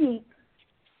busy.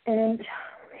 And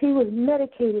he was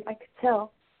medicated. I could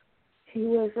tell he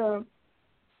was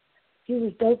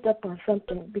doped up on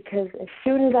something, because as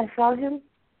soon as I saw him,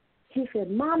 he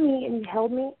said, "Mommy," and he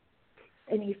held me,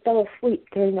 and he fell asleep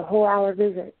during the whole hour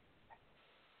visit.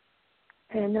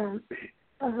 And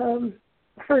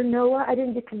for Noah, I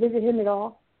didn't get to visit him at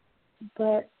all,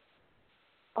 but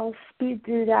I'll speed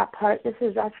through that part.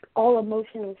 That's all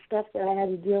emotional stuff that I had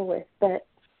to deal with. But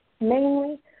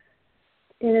mainly,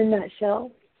 in a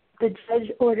nutshell, the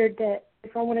judge ordered that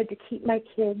if I wanted to keep my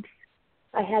kids,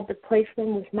 I had to place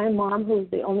them with my mom, who was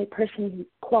the only person who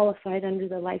qualified under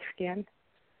the life scan.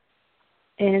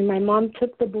 And my mom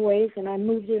took the boys, and I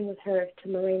moved in with her to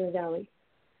Moreno Valley,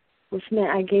 which meant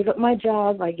I gave up my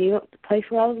job. I gave up the place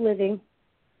where I was living.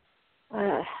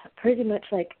 Pretty much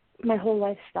like my whole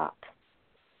life stopped.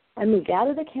 I moved out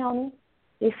of the county.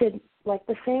 They said, like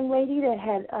the same lady that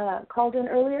had called in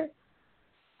earlier,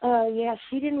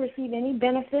 she didn't receive any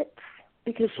benefits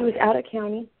because she was out of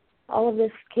county. All of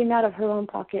this came out of her own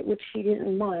pocket, which she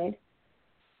didn't mind.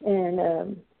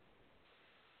 And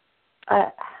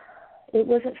it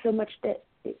wasn't so much that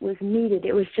it was needed.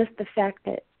 It was just the fact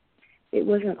that it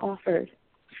wasn't offered.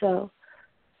 So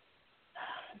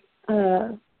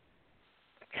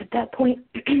at that point,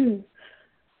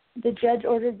 the judge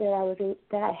ordered that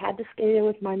I had to stay there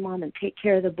with my mom and take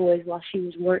care of the boys while she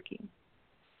was working.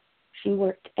 She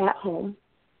worked at home,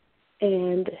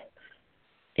 and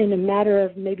in a matter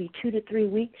of maybe 2 to 3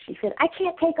 weeks, she said, "I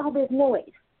can't take all this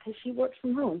noise," because she works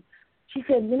from home. She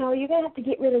said, "You're going to have to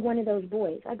get rid of one of those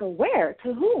boys." I go, "Where?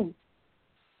 To whom?"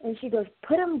 And she goes,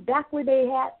 "Put them back where they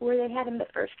had them the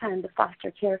first time, the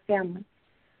foster care family."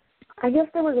 I guess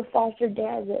there was a foster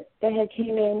dad that had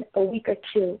came in a week or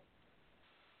 2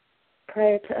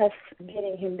 prior to us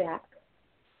getting him back.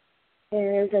 And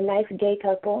there was a nice gay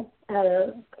couple out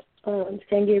of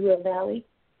San Gabriel Valley.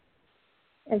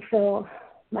 And so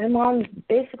my mom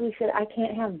basically said, "I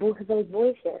can't have both of those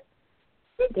boys here.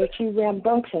 They're too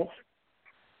rambunctious."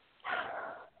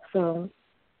 So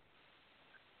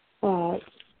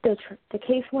the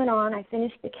case went on. I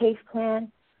finished the case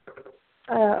plan.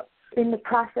 In the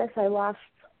process, I lost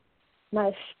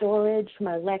my storage,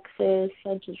 my Lexus.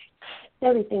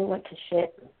 Everything went to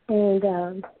shit. And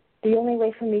the only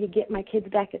way for me to get my kids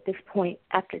back at this point,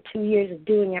 after 2 years of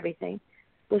doing everything,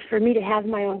 was for me to have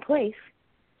my own place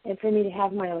and for me to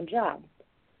have my own job.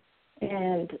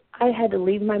 And I had to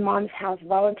leave my mom's house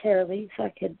voluntarily so I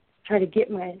could try to get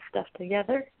my stuff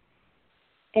together.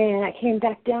 And I came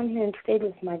back down here and stayed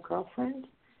with my girlfriend.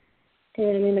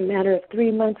 And in a matter of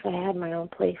 3 months, I had my own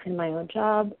place and my own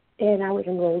job, and I was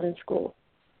enrolled in school.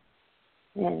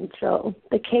 And so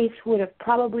the case would have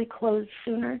probably closed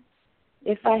sooner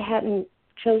if I hadn't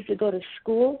chose to go to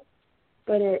school,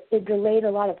 but it delayed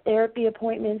a lot of therapy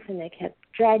appointments, and they kept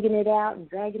dragging it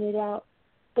out.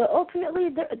 But ultimately,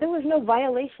 there was no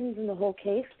violations in the whole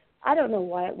case. I don't know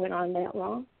why it went on that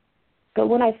long. But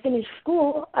when I finished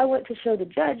school, I went to show the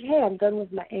judge, "Hey, I'm done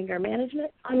with my anger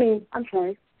management."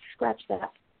 Scratch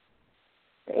that.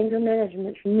 The anger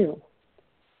management's new.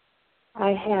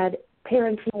 I had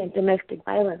parenting and domestic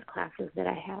violence classes that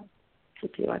I had to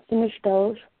do. I finished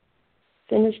those,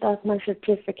 finished off my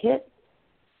certificate,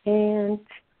 and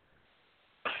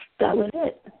that was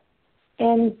it.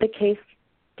 And the case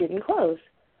didn't close.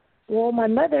 Well, my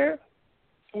mother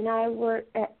and I weren't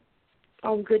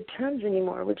on good terms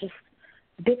anymore. We're just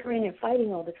bickering and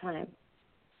fighting all the time.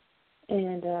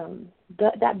 And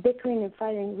that bickering and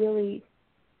fighting really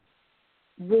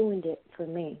ruined it for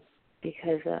me,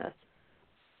 because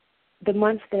the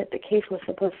month that the case was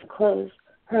supposed to close,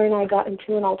 her and I got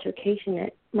into an altercation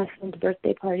at my son's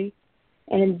birthday party,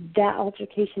 and that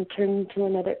altercation turned into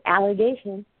another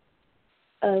allegation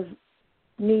of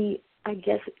me, I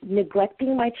guess,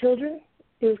 neglecting my children.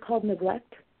 It was called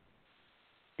neglect,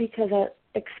 because I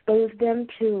exposed them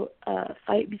to a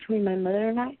fight between my mother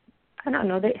and I. I don't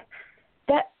know.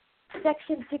 That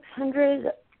Section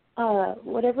 600,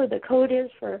 whatever the code is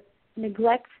for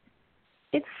neglect,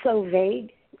 it's so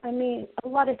vague. I mean, a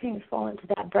lot of things fall into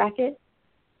that bracket.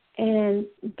 And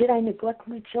did I neglect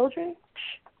my children?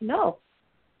 No.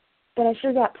 But I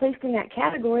sure got placed in that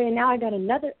category, and now I got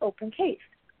another open case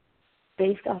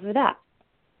based off of that.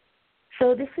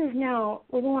 So this is now,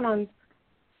 we're going on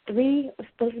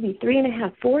supposed to be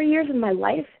 3.5, 4 years of my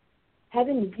life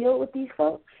having to deal with these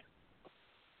folks.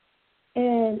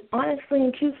 And honestly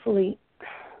and truthfully,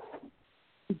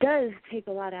 it does take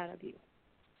a lot out of you.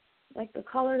 Like the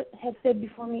caller had said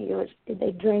before me,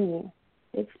 they drain you.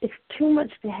 It's too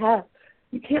much to have.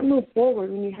 You can't move forward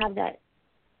when you have that,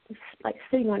 it's like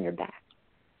sitting on your back.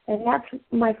 And that's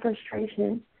my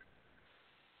frustration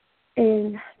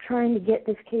in trying to get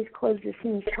this case closed as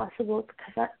soon as possible,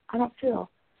 because I don't feel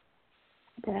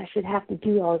that I should have to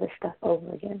do all this stuff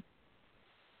over again.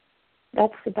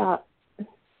 That's about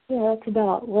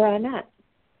where I'm at.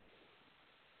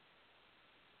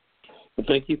 Well,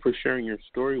 thank you for sharing your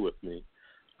story with me.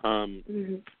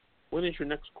 When is your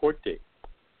next court date?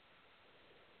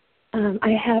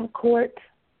 I have court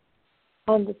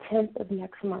on the 10th of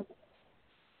next month.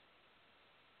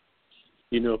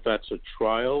 You know if that's a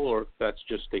trial or if that's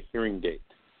just a hearing date?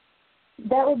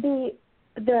 That would be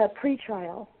the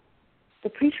pretrial. The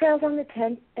pretrial is on the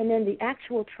 10th, and then the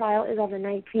actual trial is on the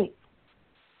 19th.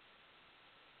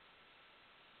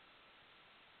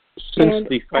 Since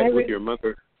the fight with your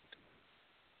mother...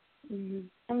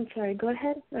 I'm sorry, go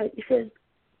ahead. You said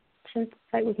since the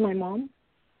fight with my mom?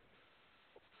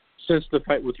 Since the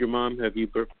fight with your mom, have you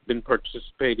been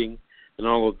participating in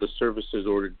all of the services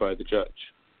ordered by the judge?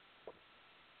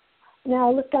 Now,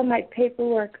 I looked on my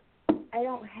paperwork. I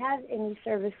don't have any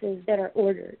services that are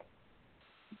ordered.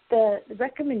 The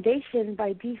recommendation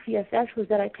by DCFS was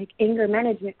that I take anger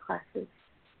management classes,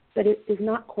 but it is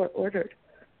not court ordered.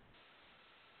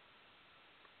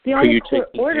 The only court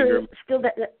order is still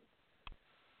that.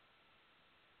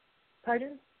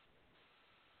 Pardon?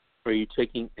 Are you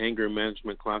taking anger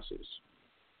management classes?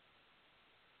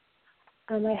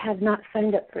 I have not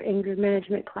signed up for anger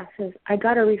management classes. I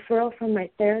got a referral from my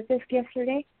therapist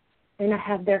yesterday, and I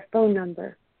have their phone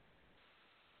number.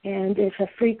 And it's a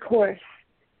free course.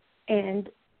 And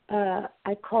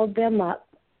I called them up,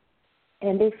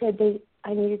 and they said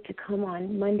I needed to come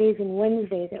on Mondays and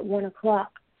Wednesdays at 1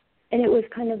 o'clock. And it was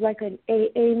kind of like an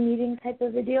AA meeting type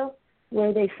of a deal,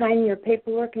 where they sign your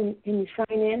paperwork and you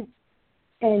sign in,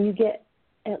 and you get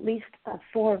at least a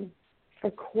form for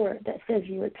court that says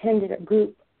you attended a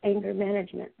group anger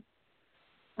management.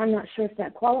 I'm not sure if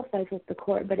that qualifies with the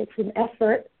court, but it's an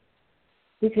effort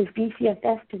because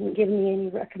DCFS didn't give me any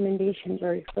recommendations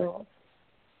or referrals.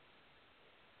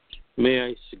 May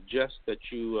I suggest that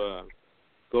you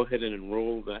go ahead and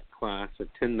enroll that class,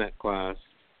 attend that class,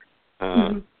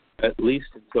 at least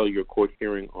until your court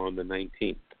hearing on the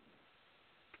 19th?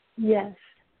 Yes.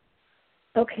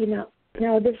 Okay,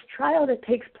 now this trial that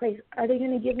takes place, are they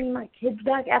going to give me my kids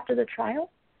back after the trial?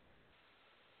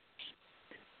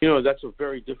 You know, that's a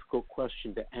very difficult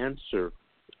question to answer.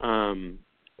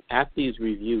 At these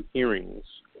review hearings,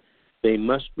 they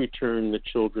must return the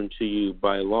children to you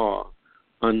by law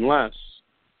unless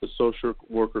the social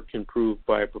worker can prove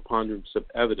by a preponderance of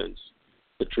evidence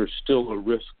that you're still a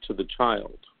risk to the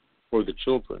child or the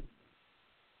children.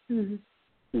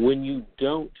 When you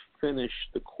don't finish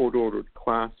the court-ordered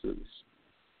classes,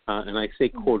 and I say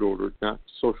court-ordered, not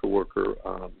social worker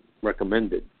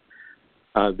recommended,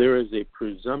 there is a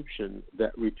presumption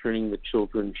that returning the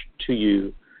children to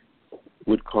you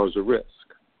would cause a risk.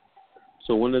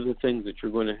 So one of the things that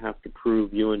you're going to have to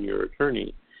prove, you and your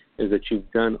attorney, is that you've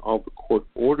done all the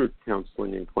court-ordered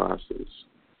counseling and classes,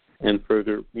 and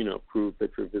further, prove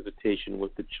that your visitation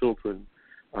with the children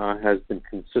has been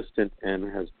consistent and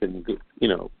has been good.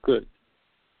 Good.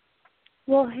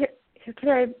 Well, here, can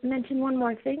I mention one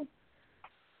more thing?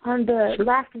 On the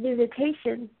last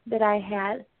visitation that I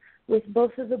had with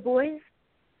both of the boys,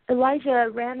 Elijah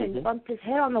ran and bumped his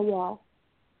head on the wall,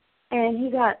 and he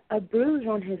got a bruise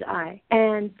on his eye.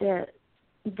 And the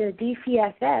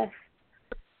DCFS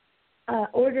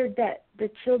ordered that the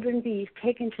children be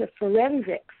taken to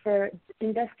forensic for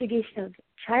investigation of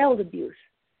child abuse.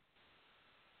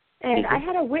 And I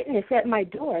had a witness at my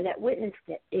door that witnessed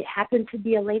it. It happened to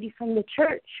be a lady from the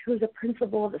church who's a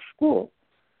principal of the school.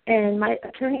 And my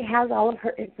attorney has all of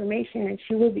her information, and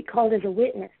she will be called as a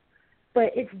witness.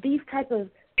 But it's these type of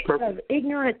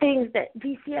ignorant things that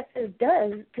DCFS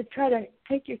does to try to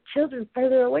take your children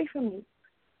further away from you.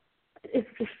 It's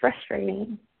just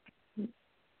frustrating.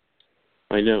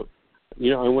 I know.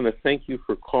 You know, I want to thank you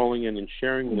for calling in and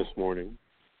sharing this morning.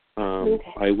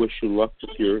 Okay. I wish you luck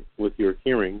with your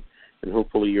hearing, and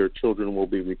hopefully your children will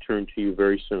be returned to you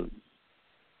very soon.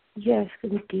 Yes,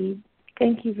 indeed.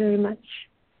 Thank you very much.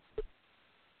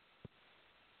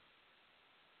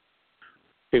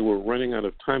 Okay, we're running out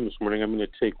of time this morning. I'm going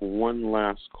to take one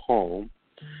last call.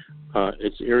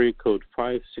 It's area code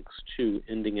 562,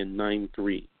 ending in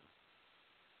 93.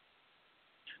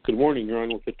 Good morning. You're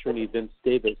on with Attorney Vince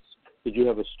Davis. Did you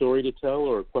have a story to tell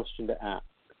or a question to ask?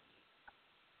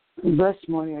 This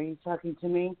morning, are you talking to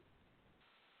me?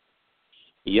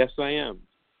 Yes, I am.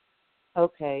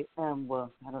 Okay.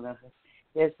 Well, I don't know.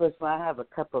 Yes, listen, I have a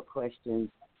couple of questions.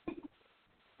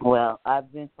 Well,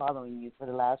 I've been following you for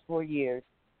the last 4 years,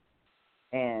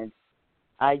 and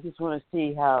I just want to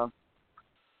see how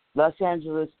Los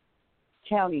Angeles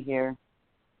County here,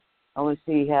 I want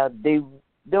to see how they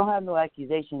don't have no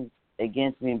accusations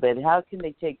against me, but how can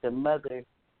they take the mother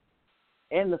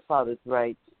and the father's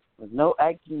rights with no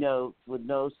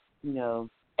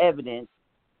evidence?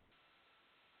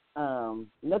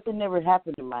 Nothing never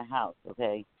happened in my house,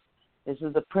 okay? This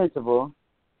is the principal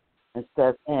and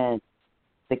stuff, and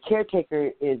the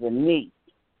caretaker is a niece.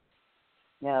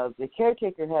 Now, if the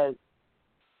caretaker has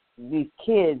these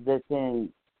kids that's in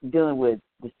dealing with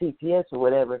the CPS or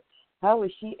whatever, how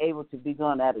is she able to be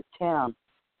gone out of town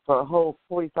for a whole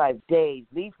 45 days,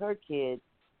 leave her kids,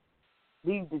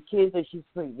 leave the kids that she's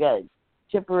got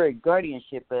temporary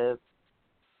guardianship of?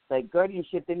 Like,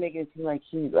 guardianship, they make it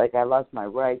seem like I lost my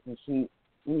rights and she,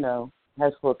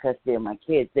 has full custody of my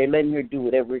kids. They're letting her do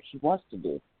whatever she wants to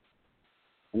do.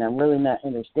 And I'm really not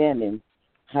understanding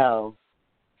how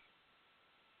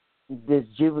this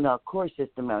juvenile court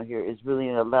system out here is really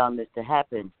allowing this to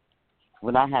happen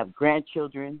when I have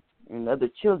grandchildren and other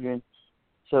children.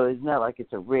 So it's not like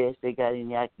it's a risk. They got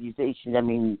any accusation. I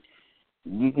mean,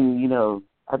 you can,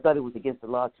 I thought it was against the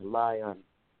law to lie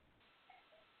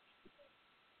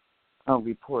on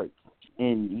reports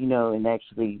and, and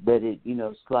actually let it,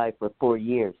 slide for 4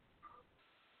 years.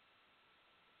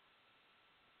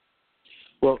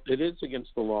 Well, it is against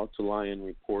the law to lie in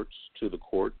reports to the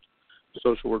court.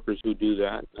 Social workers who do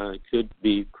that could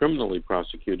be criminally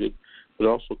prosecuted, but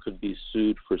also could be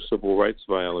sued for civil rights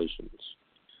violations.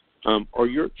 Are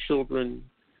your children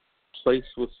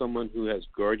placed with someone who has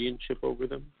guardianship over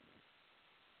them?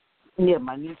 Yeah,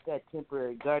 my niece got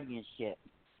temporary guardianship.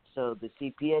 So the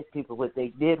CPS people, what they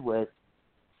did was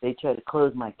they tried to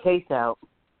close my case out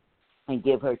and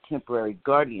give her temporary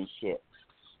guardianship.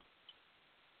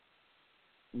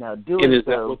 Now, and is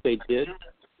that what they did?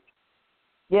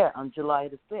 Yeah, on July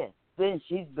the 5th. Then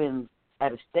she's been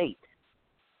out of state.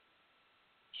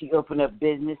 She opened up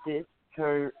businesses.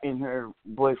 Her and her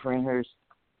boyfriend,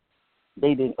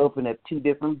 they did open up 2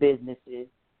 different businesses.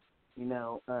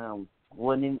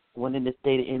 One in the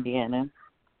state of Indiana,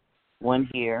 one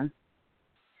here.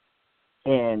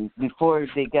 And before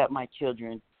they got my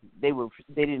children, they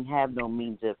didn't have no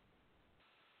means of,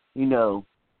 no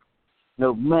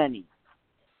money.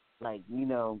 Like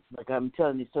I'm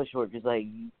telling these social workers,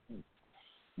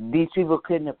 these people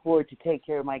couldn't afford to take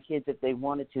care of my kids if they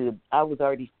wanted to. I was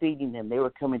already feeding them. They were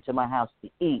coming to my house to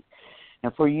eat.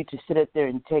 And for you to sit up there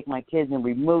and take my kids and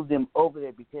remove them over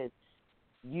there because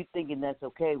you thinking that's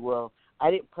okay, well,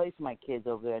 I didn't place my kids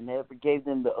over there. I never gave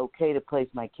them the okay to place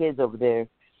my kids over there.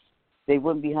 They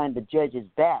went behind the judge's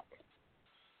back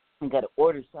and got an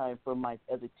order signed for my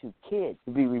other 2 kids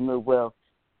to be removed. Well,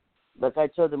 like I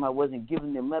told them, I wasn't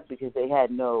giving them up because they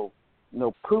had no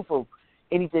proof of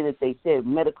anything that they said.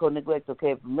 Medical neglect,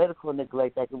 okay, for medical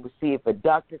neglect, I can see if a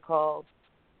doctor called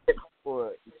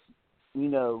or,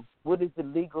 what is the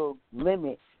legal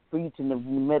limit for you to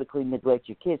medically neglect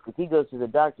your kids? Because he goes to the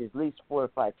doctor at least 4 or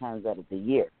 5 times out of the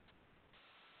year.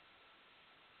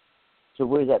 So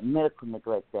where's that medical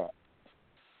neglect at?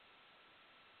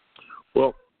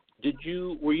 Well,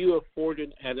 were you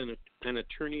afforded an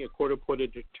attorney, a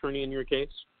court-appointed attorney in your case?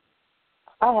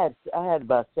 I had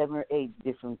about 7 or 8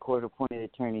 different court-appointed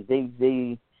attorneys.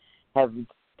 They have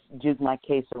jigged my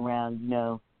case around,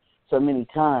 so many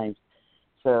times.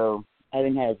 So I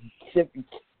didn't have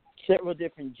several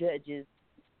different judges.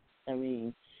 I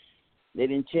mean, they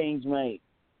didn't change my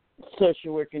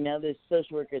social worker. Now there's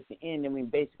social worker at the end. I mean,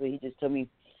 basically he just told me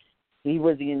he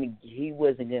wasn't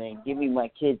gonna give me my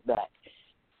kids back,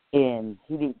 and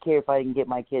he didn't care if I didn't get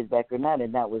my kids back or not,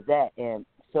 and that was that. And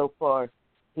so far,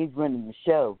 he's running the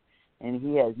show, and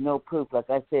he has no proof. Like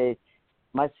I said,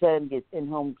 my son gets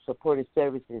in-home supportive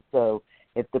services, so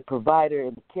if the provider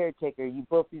and the caretaker,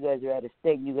 both you guys are out of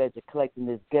state, and you guys are collecting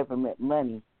this government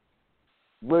money,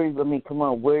 come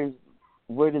on, where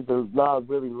does the law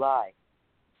really lie?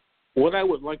 what I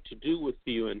would like to do with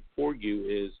you and for you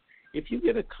is, if you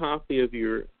get a copy of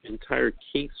your entire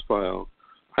case file,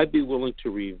 I'd be willing to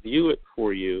review it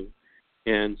for you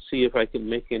and see if I can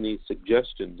make any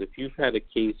suggestions. If you've had a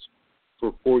case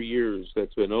for 4 years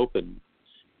that's been open,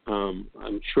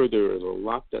 I'm sure there is a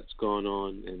lot that's gone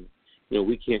on, and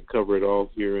we can't cover it all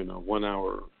here in a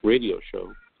 1-hour radio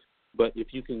show. But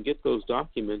if you can get those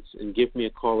documents and give me a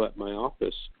call at my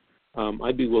office,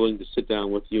 I'd be willing to sit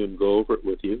down with you and go over it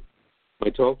with you. My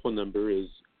telephone number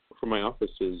for my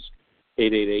office is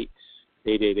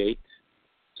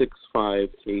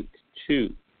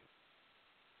 888-888-6582.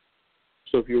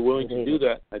 So if you're willing to do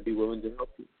that, I'd be willing to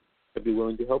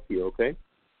help you. Okay?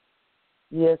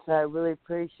 Yes, I really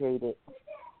appreciate it.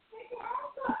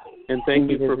 And thank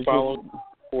you for following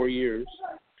 4 years.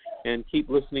 And keep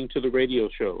listening to the radio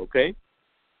show, okay?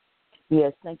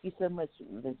 Yes, thank you so much,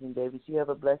 Vincent Davis. You have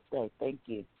a blessed day. Thank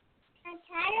you.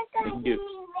 Thank you.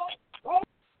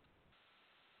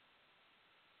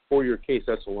 4-year case,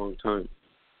 that's a long time.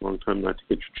 Long time not to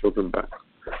get your children back.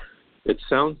 It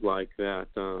sounds like that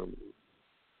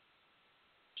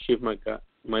she might have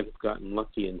gotten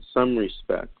lucky in some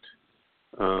respect.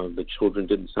 The children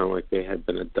didn't sound like they had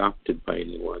been adopted by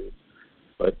anyone.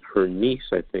 But her niece,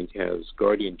 I think, has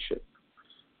guardianship,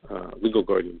 legal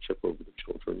guardianship over the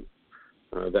children.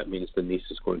 That means the niece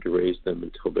is going to raise them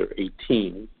until they're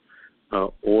 18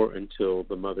 or until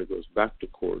the mother goes back to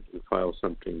court and files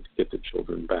something to get the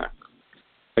children back.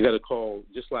 I got a call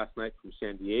just last night from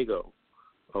San Diego,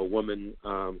 a woman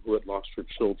who had lost her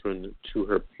children to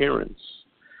her parents,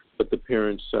 but the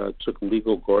parents took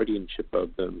legal guardianship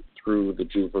of them through the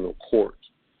juvenile court.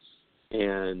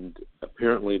 And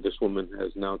apparently this woman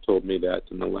has now told me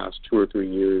that in the last 2 or 3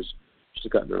 years,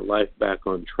 she's gotten her life back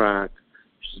on track.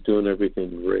 She's doing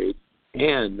everything great.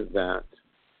 And that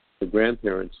the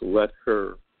grandparents let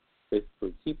her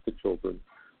basically keep the children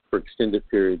for extended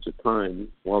periods of time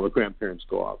while the grandparents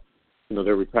go off.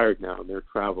 They're retired now and they're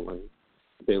traveling.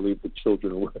 They leave the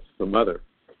children with the mother.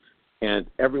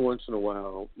 And every once in a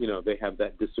while, they have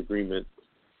that disagreement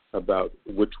about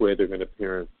which way they're going to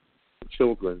parent the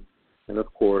children. And,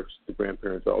 of course, the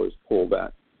grandparents always pull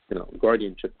that,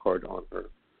 guardianship card on her.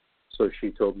 So she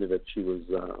told me that she was,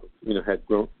 had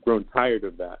grown tired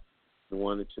of that and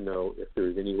wanted to know if there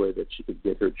was any way that she could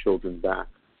get her children back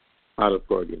out of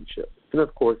guardianship. And,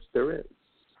 of course, there is.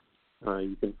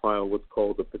 You can file what's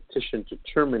called a petition to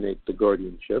terminate the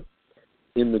guardianship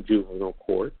in the juvenile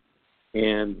court,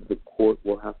 and the court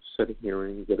will have to set a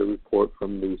hearing, get a report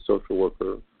from the social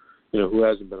worker, who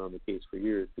hasn't been on the case for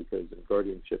years, because in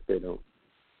guardianship they don't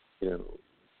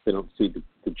see the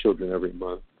children every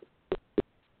month.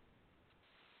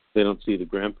 They don't see the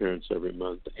grandparents every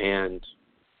month, and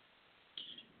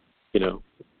so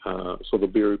there'll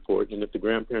be a report. And if the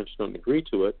grandparents don't agree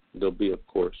to it, there'll be, of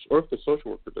course, or if the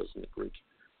social worker doesn't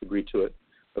agree to it,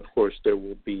 of course, there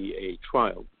will be a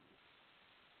trial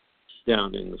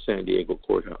down in the San Diego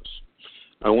courthouse.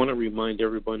 I want to remind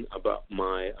everyone about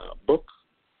my book,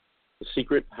 The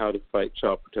Secret: How to Fight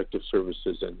Child Protective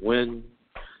Services and Win.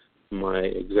 My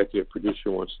executive producer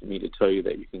wants me to tell you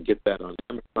that you can get that on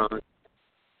Amazon,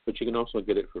 but you can also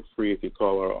get it for free if you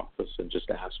call our office and just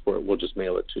ask for it. We'll just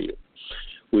mail it to you.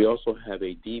 We also have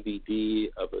a DVD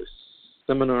of a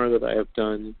seminar that I have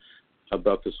done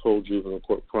about this whole juvenile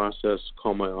court process.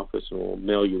 Call my office and we'll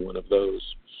mail you one of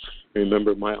those.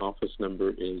 Remember, my office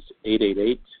number is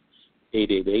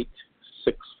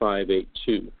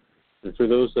 888-888-6582. And for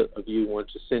those of you who want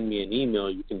to send me an email,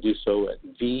 you can do so at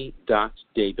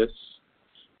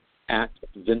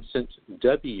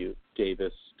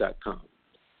v.davis@vincentwdavis.com.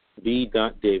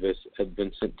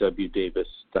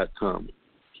 v.davis@vincentwdavis.com.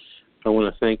 I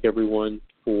want to thank everyone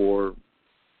for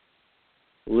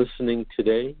listening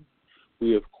today.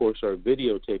 We, of course, are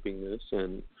videotaping this,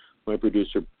 and my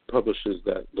producer publishes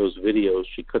those videos.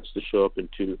 She cuts the show up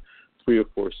into 3 or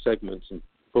 4 segments and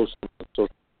posts them on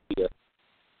social media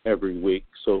every week.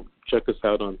 So check us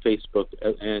out on Facebook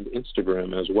and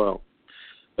Instagram as well.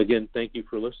 Again, thank you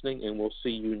for listening, and we'll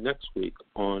see you next week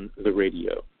on the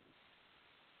radio.